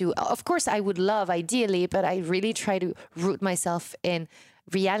trying to... Of course, I would love, ideally, but I really try to root myself in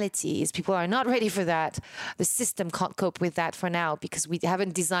reality. Is people are not ready for that. The system can't cope with that for now because we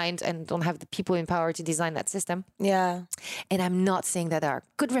haven't designed and don't have the people in power to design that system. Yeah. And I'm not saying that there are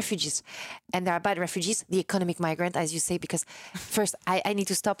good refugees and there are bad refugees, the economic migrant, as you say, because first I need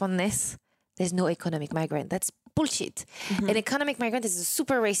to stop on this. There's no economic migrant. That's bullshit. An economic migrant is a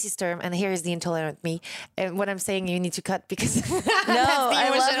super racist term, and here is the intolerant me. And what I'm saying, you need to cut because no, I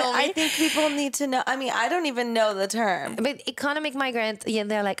love it. I think people need to know. I mean, I don't even know the term. But economic migrant,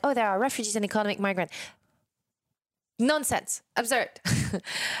 they're like, there are refugees and economic migrant. Nonsense. Absurd.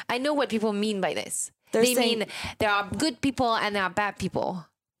 I know what people mean by this. They mean there are good people and there are bad people.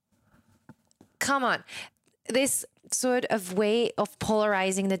 Come on. This sort of way of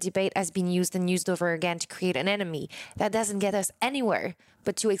polarizing the debate has been used and used over again to create an enemy that doesn't get us anywhere,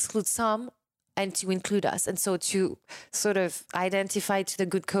 but to exclude some and to include us. And so to sort of identify to the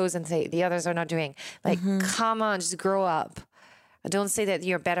good cause and say the others are not doing. Like, come on, just grow up. Don't say that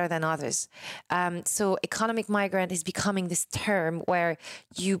you're better than others. So economic migrant is becoming this term where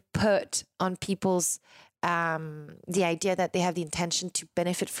you put on people's the idea that they have the intention to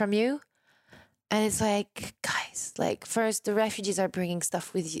benefit from you. And it's like, guys, like, first, the refugees are bringing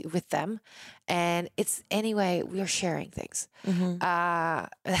stuff with them. And it's, anyway, we're sharing things.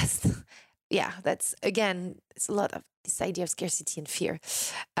 That's, again, it's a lot of this idea of scarcity and fear.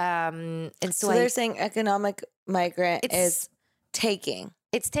 And so they're saying economic migrant is taking.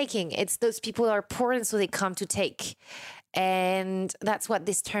 It's taking. It's those people who are poor and so they come to take. And that's what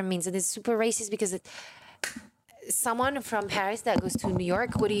this term means. And it's super racist because someone from Paris that goes to New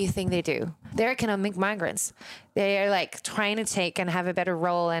York, what do you think they do? They're economic migrants. They're like trying to take and have a better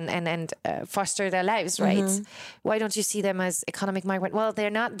role and foster their lives, right? Why don't you see them as economic migrant? Well, they're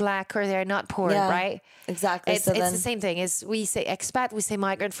not black or they're not poor, right? Exactly. It's the same thing. Is we say expat, we say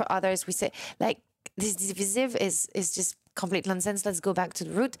migrant for others. We say like this divisive is just complete nonsense. Let's go back to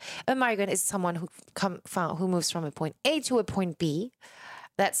the root. A migrant is someone who moves from a point A to a point B.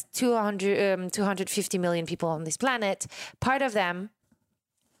 That's 250 million people on this planet. Part of them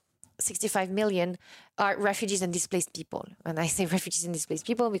 65 million are refugees and displaced people. And I say refugees and displaced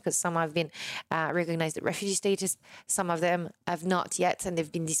people because some have been recognized at refugee status. Some of them have not yet, and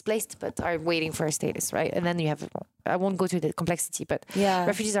they've been displaced, but are waiting for a status, right? And then you have, I won't go to the complexity, but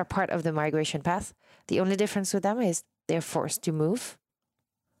refugees are part of the migration path. The only difference with them is they're forced to move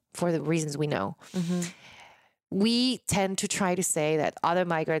for the reasons we know. We tend to try to say that other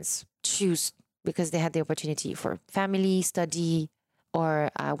migrants choose because they had the opportunity for family, study,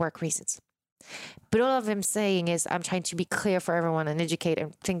 or work reasons. But all of them saying is, I'm trying to be clear for everyone and educate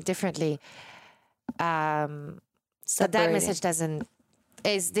and think differently. So that message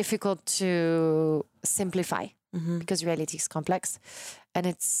is difficult to simplify because reality is complex, and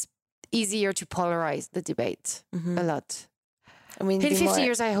it's easier to polarize the debate a lot. I mean, in 50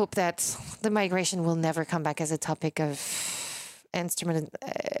 years, I hope that the migration will never come back as a topic of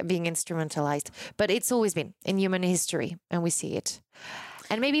being instrumentalized. But it's always been in human history, and we see it.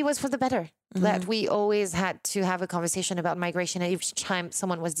 And maybe it was for the better that we always had to have a conversation about migration, and each time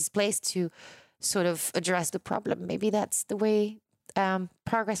someone was displaced to sort of address the problem. Maybe that's the way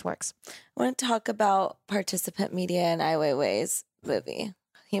progress works. I want to talk about participant media in Ai Weiwei's movie,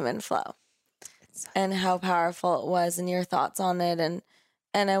 Human Flow, and how powerful it was and your thoughts on it.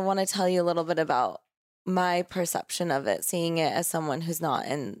 And I want to tell you a little bit about my perception of it, seeing it as someone who's not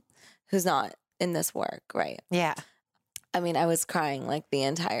in this work, right? Yeah. I mean, I was crying like the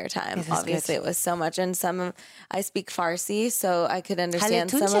entire time. Obviously, it was so much. And I speak Farsi, so I could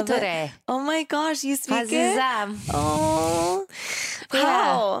understand some of it. Oh my gosh, you speak it? Oh,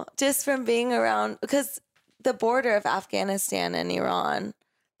 wow. Just from being around, because the border of Afghanistan and Iran,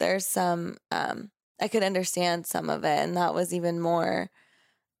 there's some, I could understand some of it. And that was even more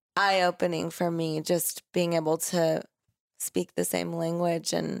eye-opening for me, just being able to speak the same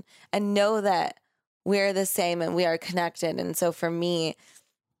language and know that we're the same and we are connected. And so for me,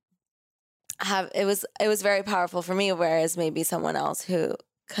 it was very powerful for me, whereas maybe someone else who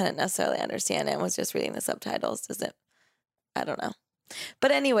couldn't necessarily understand it and was just reading the subtitles I don't know.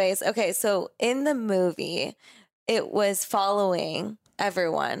 But anyways, okay, so in the movie, it was following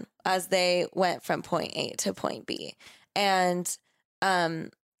everyone as they went from point A to point B. And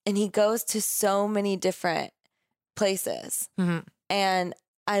he goes to so many different places. And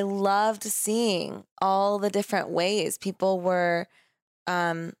I loved seeing all the different ways people were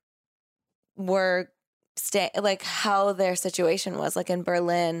like how their situation was. Like in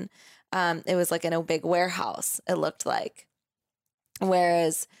Berlin, it was like in a big warehouse, it looked like.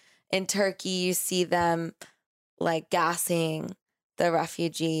 Whereas in Turkey, you see them like gassing the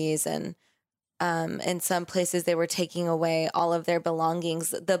refugees, and in some places they were taking away all of their belongings,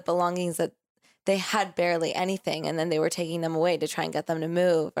 the belongings that they had barely anything, and then they were taking them away to try and get them to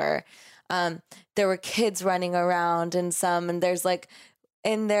move. Or there were kids running around and there's like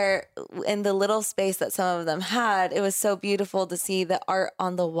in the little space that some of them had, it was so beautiful to see the art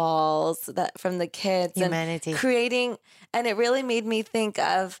on the walls that from the kids. Humanity. And creating, and it really made me think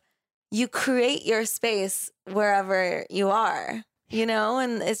of, you create your space wherever you are,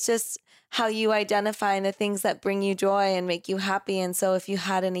 and it's just how you identify the things that bring you joy and make you happy. And so if you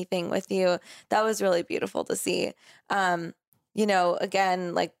had anything with you, that was really beautiful to see. Again,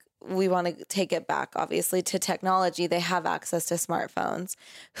 like we want to take it back, obviously, to technology. They have access to smartphones.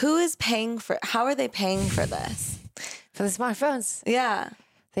 How are they paying for this? For the smartphones? Yeah.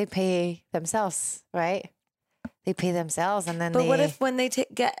 They pay themselves, right? They pay themselves, and then what if when they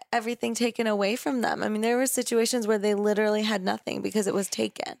get everything taken away from them? I mean, there were situations where they literally had nothing because it was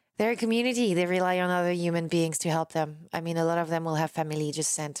taken. They're a community. They rely on other human beings to help them. I mean, a lot of them will have family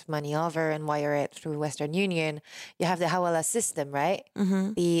just send money over and wire it through Western Union. You have the Hawala system, right?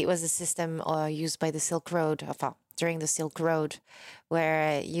 It was a system used by the Silk Road, during the Silk Road,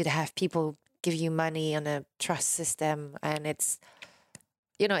 where you'd have people give you money on a trust system, and it's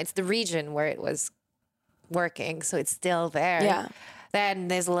the region where it was working, so it's still there. Yeah. Then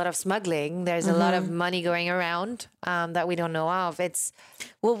there's a lot of smuggling. There's a lot of money going around that we don't know of.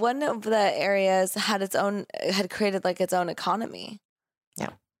 One of the areas had created like its own economy.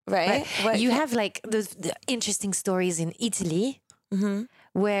 Yeah. Right? You have like the interesting stories in Italy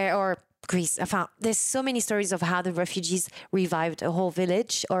or Greece. There's so many stories of how the refugees revived a whole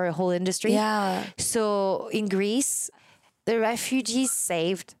village or a whole industry. Yeah. So in Greece, the refugees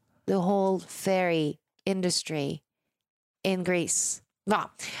saved the whole ferry industry in Greece. Well,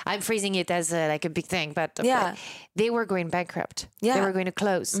 I'm phrasing it as a big thing, but they were going bankrupt. Yeah. They were going to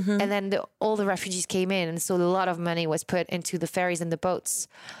close. And then all the refugees came in. And so a lot of money was put into the ferries and the boats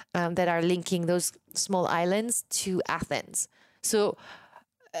that are linking those small islands to Athens. So,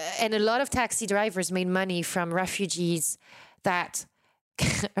 and a lot of taxi drivers made money from refugees that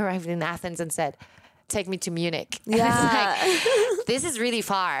arrived in Athens and said, take me to Munich. Yeah. This is really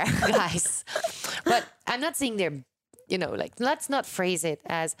far, guys. But I'm not saying they're, like, let's not phrase it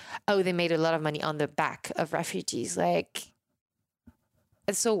as, oh, they made a lot of money on the back of refugees. Like,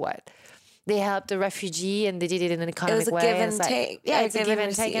 and so what? They helped the refugee and they did it in an economic way. It was a give and take. Yeah, it's a give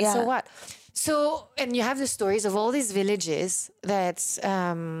and take. And so what? So, and you have the stories of all these villages that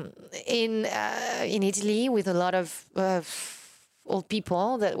in Italy with a lot of old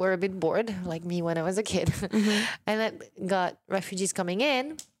people that were a bit bored, like me when I was a kid, and that got refugees coming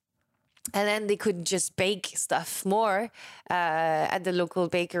in. And then they could just bake stuff more at the local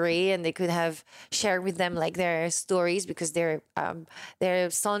bakery, and they could have share with them like their stories, because their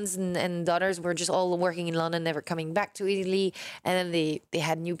sons and daughters were just all working in London, never coming back to Italy. And then they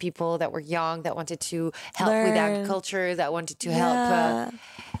had new people that were young that wanted to help with agriculture, that wanted to help.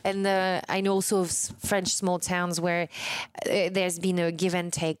 And I know also of French small towns where there's been a give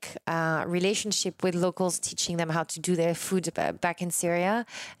and take relationship with locals, teaching them how to do their food back in Syria.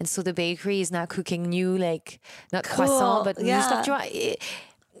 And so the bakery is now cooking new, like, not croissant, but new stuff.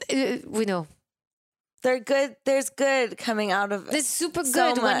 We know. They're good. There's good coming out of it. It's super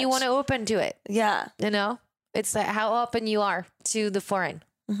good when you want to open to it. Yeah. It's like how open you are to the foreign.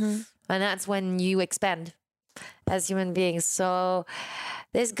 And that's when you expand as human beings. So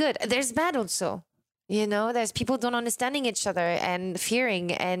there's good. There's bad also. There's people don't understanding each other and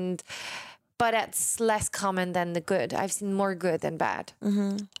fearing, but that's less common than the good. I've seen more good than bad.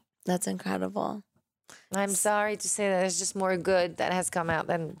 That's incredible. I'm sorry to say that there's just more good that has come out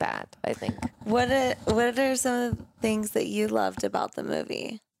than bad, I think. What are some of the things that you loved about the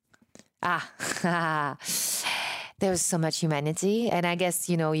movie? There was so much humanity, and I guess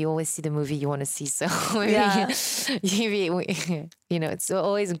you always see the movie you want to see. So it's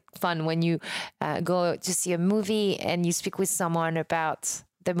always fun when you go to see a movie and you speak with someone about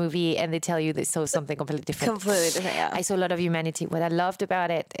the movie and they tell you they saw something completely different. Yeah. I saw a lot of humanity. What I loved about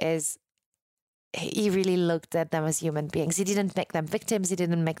it is he really looked at them as human beings. He didn't make them victims. He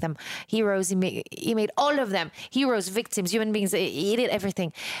didn't make them heroes. He made all of them heroes, victims, human beings. He did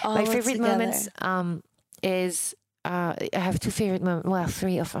everything. My favorite moments is I have two favorite moments. Well,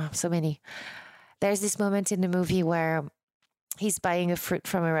 three of so many. There's this moment in the movie where he's buying a fruit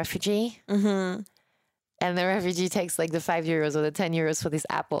from a refugee, and the refugee takes like the €5 or the €10 for this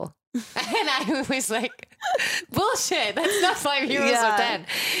apple. And I was like, bullshit, that's not €5 or 10.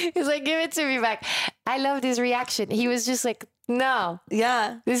 He's like, give it to me back. I love his reaction. He was just like, no.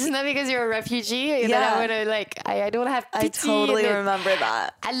 Yeah. This is not because you're a refugee. That I'm gonna I don't have pity. I totally remember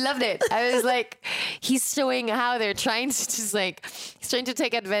that. I loved it. I was like, he's showing how they're trying to just he's trying to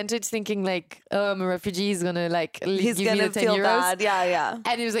take advantage, thinking like, oh, I'm a refugee. He's gonna he's give gonna me the €10. Feel bad. Yeah.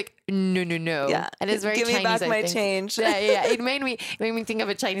 And he was like, no. Yeah. And it's very Give Chinese, me back my change. Yeah. It made me think of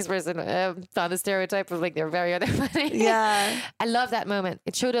a Chinese person. Not a stereotype of they're very other funny. Yeah. I love that moment.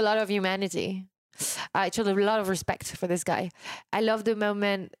 It showed a lot of humanity. It showed a lot of respect for this guy. I love the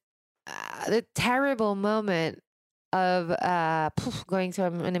moment, the terrible moment of going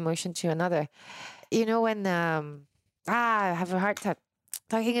from an emotion to another. When I have a hard time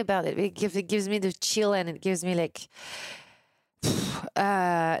talking about it. It gives me the chill, and it gives me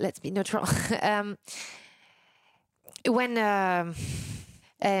let's be neutral. When the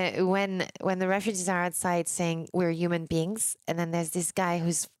refugees are outside saying we're human beings, and then there's this guy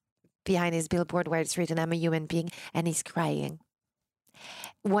who's behind his billboard where it's written I'm a human being, and he's crying.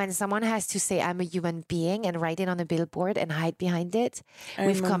 When someone has to say I'm a human being and write it on a billboard and hide behind it,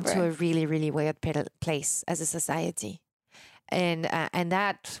 we've come to a really, really weird place as a society. And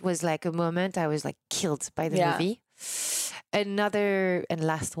that was like a moment I was killed by the movie. Another and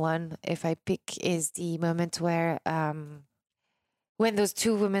last one, if I pick, is the moment where when those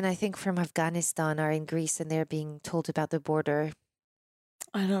two women, I think from Afghanistan, are in Greece and they're being told about the border.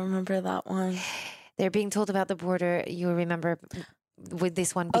 I don't remember that one. They're being told about the border. You remember with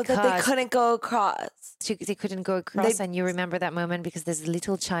this one because that they couldn't go across. They couldn't go across, and you remember that moment because there's a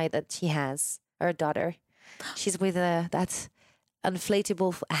little child that she has, her daughter. She's with that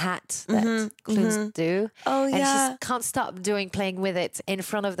inflatable hat that clowns do. Oh, yeah. And she can't stop playing with it in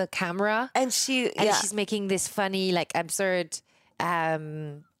front of the camera. And she's making this funny, absurd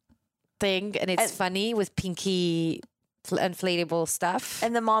thing, and it's funny with Pinky inflatable stuff.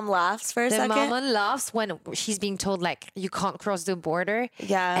 And the mom laughs for a second. The mom laughs when she's being told you can't cross the border.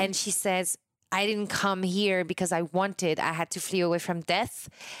 Yeah. And she says, I didn't come here because I had to flee away from death.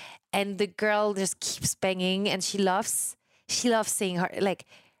 And the girl just keeps banging, and she loves seeing her,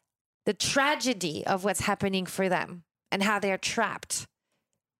 the tragedy of what's happening for them and how they're trapped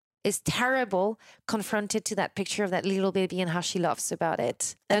is terrible confronted to that picture of that little baby and how she laughs about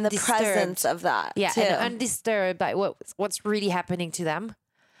it. And the Undisturbed. presence of that, Yeah, too. and undisturbed by what's really happening to them.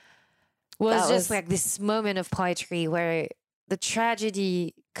 Was just like this moment of poetry where the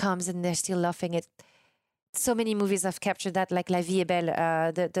tragedy comes and they're still laughing. So many movies have captured that, like La Vie est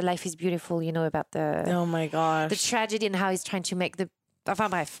Belle, the Life is Beautiful, you know, about the oh my gosh, the tragedy and how he's trying to make enfin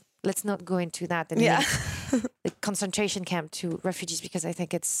bref, let's not go into that and yeah. link the concentration camp to refugees, because I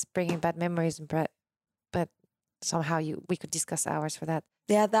think it's bringing bad memories, but somehow we could discuss hours for that.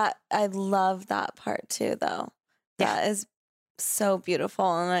 Yeah, that I love that part too, though. That is so beautiful,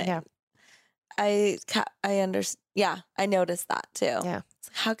 and I understand. Yeah, I noticed that too. Yeah,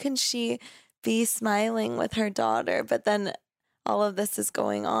 how can she be smiling with her daughter, but then all of this is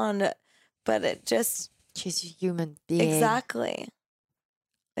going on, but it just she's a human being. Exactly.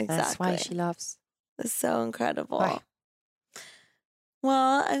 That's why she loves. It's so incredible. Why?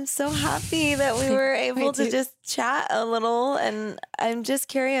 Well, I'm so happy that we were able to just chat a little, and I'm just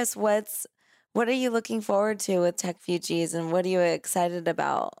curious, what are you looking forward to with Techfugees, and what are you excited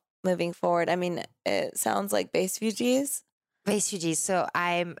about moving forward? I mean, it sounds like Basefugees. Basefugees. So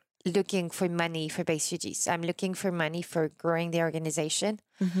I'm looking for money for Basefugees. I'm looking for money for growing the organization.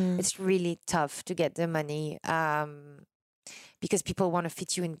 Mm-hmm. It's really tough to get the money because people want to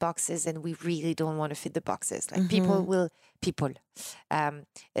fit you in boxes, and we really don't want to fit the boxes. Like mm-hmm.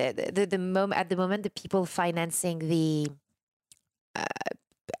 At the moment, the people financing the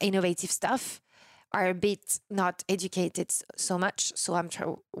innovative stuff are a bit not educated so much.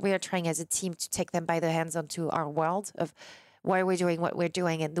 So we are trying as a team to take them by the hands onto our world of why we're doing what we're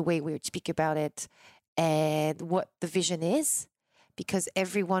doing and the way we speak about it and what the vision is, because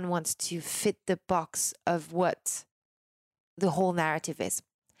everyone wants to fit the box of what the whole narrative is.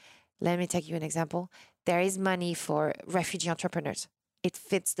 Let me take you an example. There is money for refugee entrepreneurs. It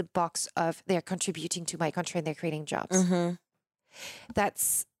fits the box of they're contributing to my country and they're creating jobs. Mm-hmm.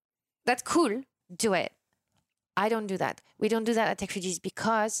 That's cool. Do it. I don't do that. We don't do that at Techfugees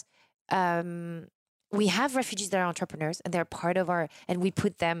because we have refugees that are entrepreneurs and they're part of and we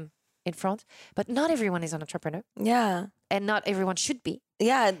put them in front. But not everyone is an entrepreneur. Yeah. And not everyone should be.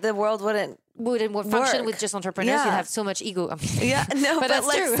 Yeah, the world wouldn't function with just entrepreneurs. Yeah. You'd have so much ego. Yeah, no, but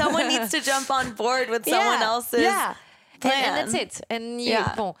like true. Someone needs to jump on board with someone else's plan. And that's it.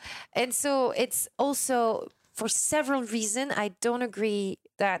 And so it's also, for several reasons, I don't agree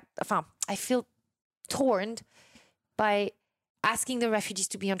that, I feel torn by asking the refugees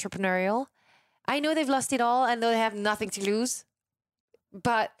to be entrepreneurial. I know they've lost it all and they have nothing to lose,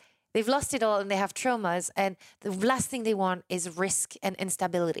 but they've lost it all and they have traumas, and the last thing they want is risk and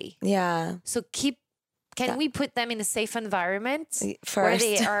instability. Yeah. So can we put them in a safe environment first, where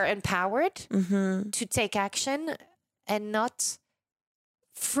they are empowered mm-hmm. to take action and not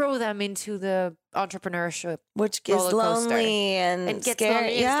throw them into the entrepreneurship, which gets lonely and gets scary.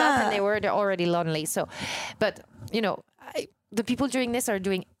 Lonely and stuff, and they're already lonely. So, but the people doing this are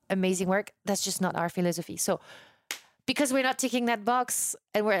doing amazing work. That's just not our philosophy. So, because we're not ticking that box,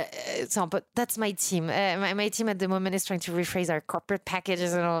 and but that's my team. My team at the moment is trying to rephrase our corporate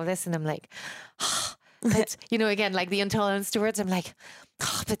packages and all of this, and I'm like, but again, like the intolerance towards, I'm like,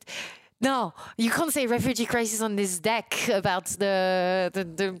 but no, you can't say refugee crisis on this deck about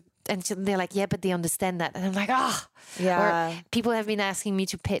the. And they're like, yeah, but they understand that. And I'm like, yeah. Or people have been asking me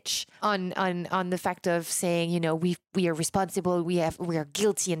to pitch on the fact of saying, we are responsible, we are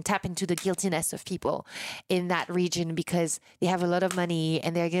guilty, and tap into the guiltiness of people in that region because they have a lot of money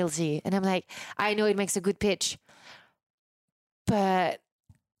and they're guilty. And I'm like, I know it makes a good pitch, but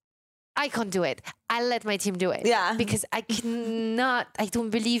I can't do it. I let my team do it. Yeah. Because I don't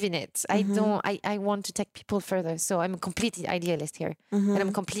believe in it. Mm-hmm. I want to take people further. So I'm a completely idealist here. Mm-hmm. And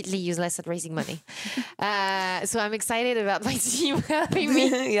I'm completely useless at raising money. So I'm excited about my team helping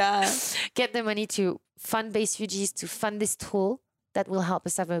me get the money to fund Basefugees, to fund this tool that will help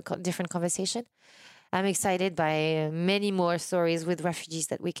us have a different conversation. I'm excited by many more stories with refugees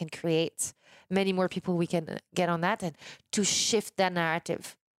that we can create, many more people we can get on that, and to shift that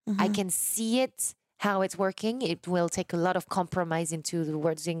narrative. Mm-hmm. I can see it, how it's working. It will take a lot of compromise into the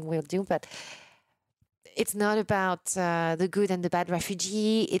wording we'll do, but it's not about the good and the bad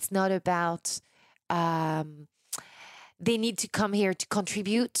refugee. It's not about they need to come here to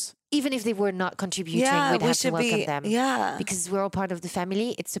contribute. Even if they were not contributing, we'd have to welcome them. Yeah. Because we're all part of the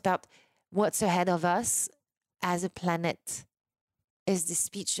family. It's about what's ahead of us as a planet. Is this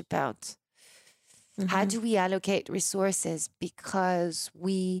speech about how do we allocate resources? Because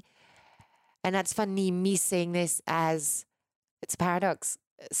and that's funny, me saying this as it's a paradox,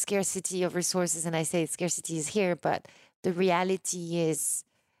 scarcity of resources. And I say scarcity is here, but the reality is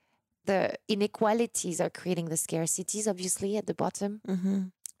the inequalities are creating the scarcities, obviously, at the bottom.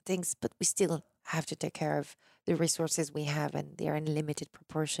 Things, but we still have to take care of the resources we have, and they are in limited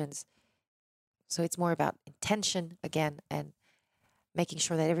proportions. So it's more about intention again, and making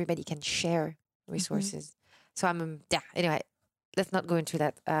sure that everybody can share resources. So anyway, let's not go into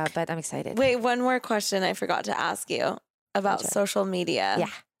that, but I'm excited. Wait, one more question I forgot to ask you about social media. Yeah.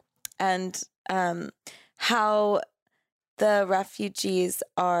 And how the refugees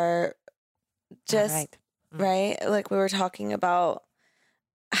are just, right? Like we were talking about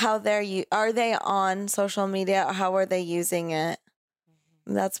how are they on social media, or how are they using it?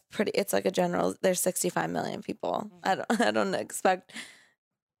 That's it's like a general, there's 65 million people. I don't expect,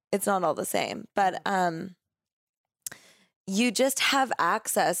 it's not all the same, but you just have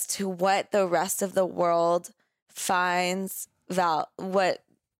access to what the rest of the world finds what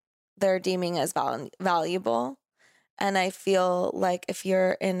they're deeming as valuable. And I feel like if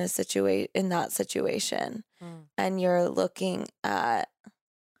you're in that situation and you're looking at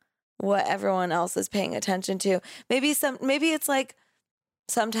what everyone else is paying attention to, maybe it's like,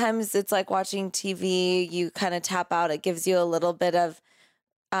 sometimes it's like watching TV, you kind of tap out. It gives you a little bit of,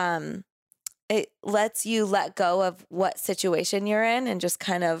 it lets you let go of what situation you're in and just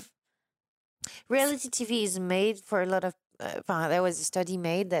kind of. Reality TV is made for a lot of, there was a study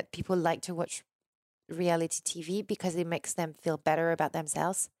made that people like to watch reality TV because it makes them feel better about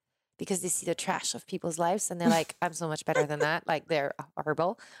themselves, because they see the trash of people's lives and they're like, I'm so much better than that. Like, they're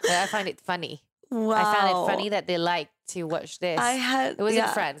horrible. But I find it funny. Wow. I found it funny that they like to watch this. It was in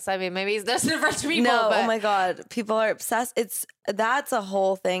France. I mean, maybe it's just in French people. No, but oh my God. People are obsessed. That's a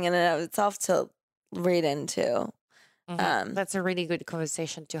whole thing in and of itself to read into. That's a really good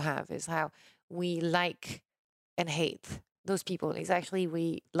conversation to have, is how we like and hate those people. It's actually,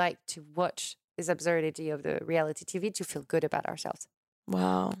 we like to watch this absurdity of the reality TV to feel good about ourselves.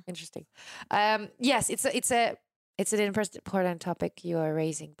 Wow. Interesting. Yes, it's an important topic you are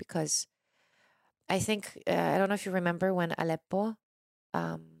raising, because I think, I don't know if you remember when Aleppo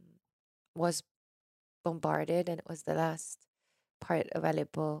was bombarded, and it was the last part of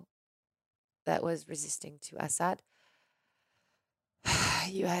Aleppo that was resisting to Assad.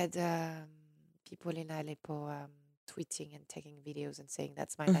 You had people in Aleppo tweeting and taking videos and saying,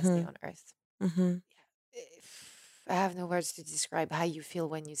 that's my last day on earth. I have no words to describe how you feel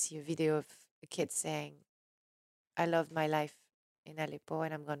when you see a video of a kid saying, I loved my life in Aleppo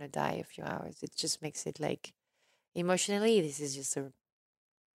and I'm going to die a few hours. It just makes it like, emotionally, this is just a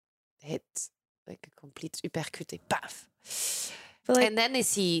hit, like a complete uppercut, paf. And then they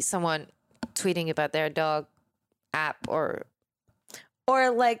see someone tweeting about their dog app, or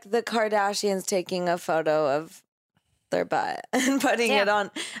like the Kardashians taking a photo of their butt and putting it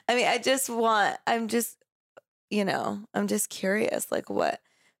on. I mean, I'm just curious, like what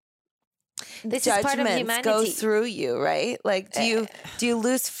this judgments go through you, right? Like, do you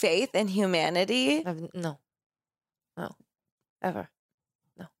lose faith in humanity? No, ever.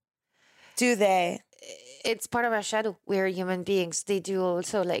 No. Do they? It's part of our shadow. We're human beings. They do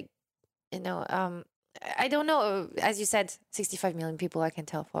also, like, I don't know. As you said, 65 million people, I can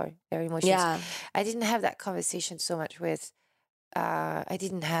tell for their emotions. Yeah. I didn't have that conversation so much with, I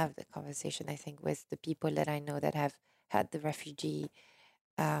didn't have the conversation, I think, with the people that I know that have had the refugee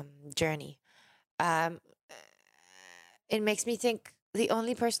journey. It makes me think, the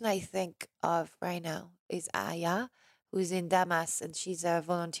only person I think of right now is Aya, who's in Damas, and she's a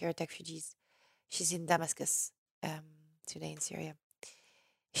volunteer at refugees. She's in Damascus today in Syria.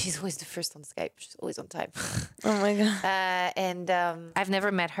 She's always the first on Skype. She's always on time. Oh my God. And I've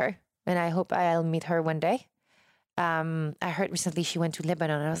never met her, and I hope I'll meet her one day. I heard recently she went to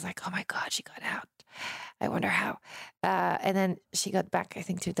Lebanon, and I was like, oh my God, she got out. I wonder how. And then she got back, I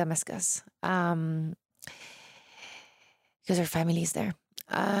think, to Damascus because her family is there,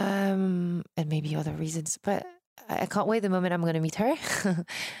 and maybe other reasons. But I can't wait the moment I'm going to meet her.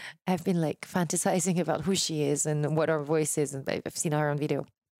 I've been like fantasizing about who she is and what her voice is, and I've seen her on video.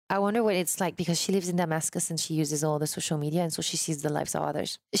 I wonder what it's like, because she lives in Damascus and she uses all the social media, and so she sees the lives of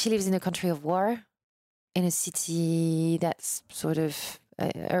others. She lives in a country of war, in a city that's sort of,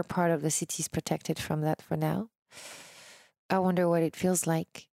 or part of the city is protected from that for now. I wonder what it feels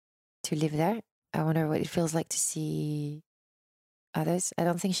like to live there. I wonder what it feels like to see others. I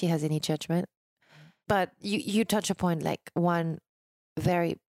don't think she has any judgment. But you touch upon, like, one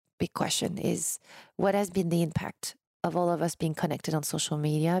very big question is, what has been the impact of all of us being connected on social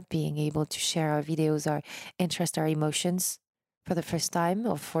media, being able to share our videos, our interests, our emotions for the first time,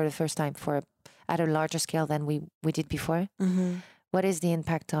 or for the first time at a larger scale than we did before? Mm-hmm. What is the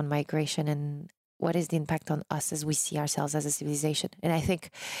impact on migration, and what is the impact on us as we see ourselves as a civilization? And I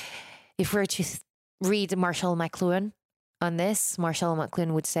think if we're to read Marshall McLuhan on this, Marshall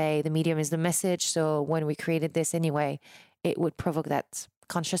McLuhan would say the medium is the message. So when we created this anyway, it would provoke that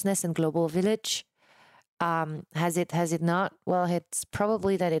consciousness and global village. Has it not? Well, it's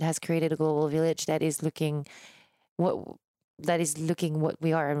probably that it has created a global village that is looking what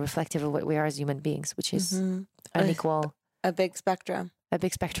we are and reflective of what we are as human beings, which is unequal. A big spectrum. A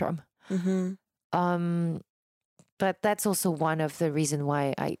big spectrum. Mm-hmm. But that's also one of the reason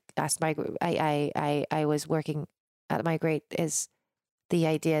why I asked I was working at Migrate, is the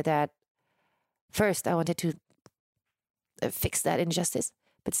idea that first I wanted to fix that injustice,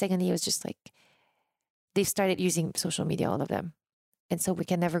 but secondly it was just like they've started using social media, all of them, and so we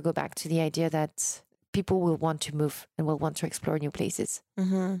can never go back to the idea that people will want to move and will want to explore new places.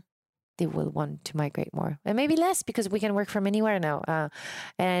 They will want to migrate more, and maybe less, because we can work from anywhere now.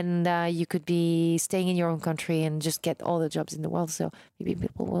 And you could be staying in your own country and just get all the jobs in the world. So maybe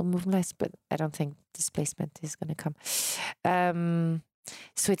people will move less, but I don't think displacement is going to come.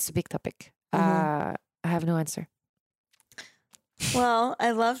 So it's a big topic. I have no answer. Well,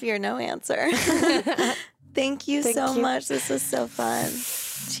 I love your no answer. Thank you so much. This was so fun.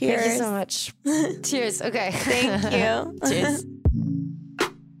 Cheers. Thank you so much. Cheers. Okay. Thank you. Cheers.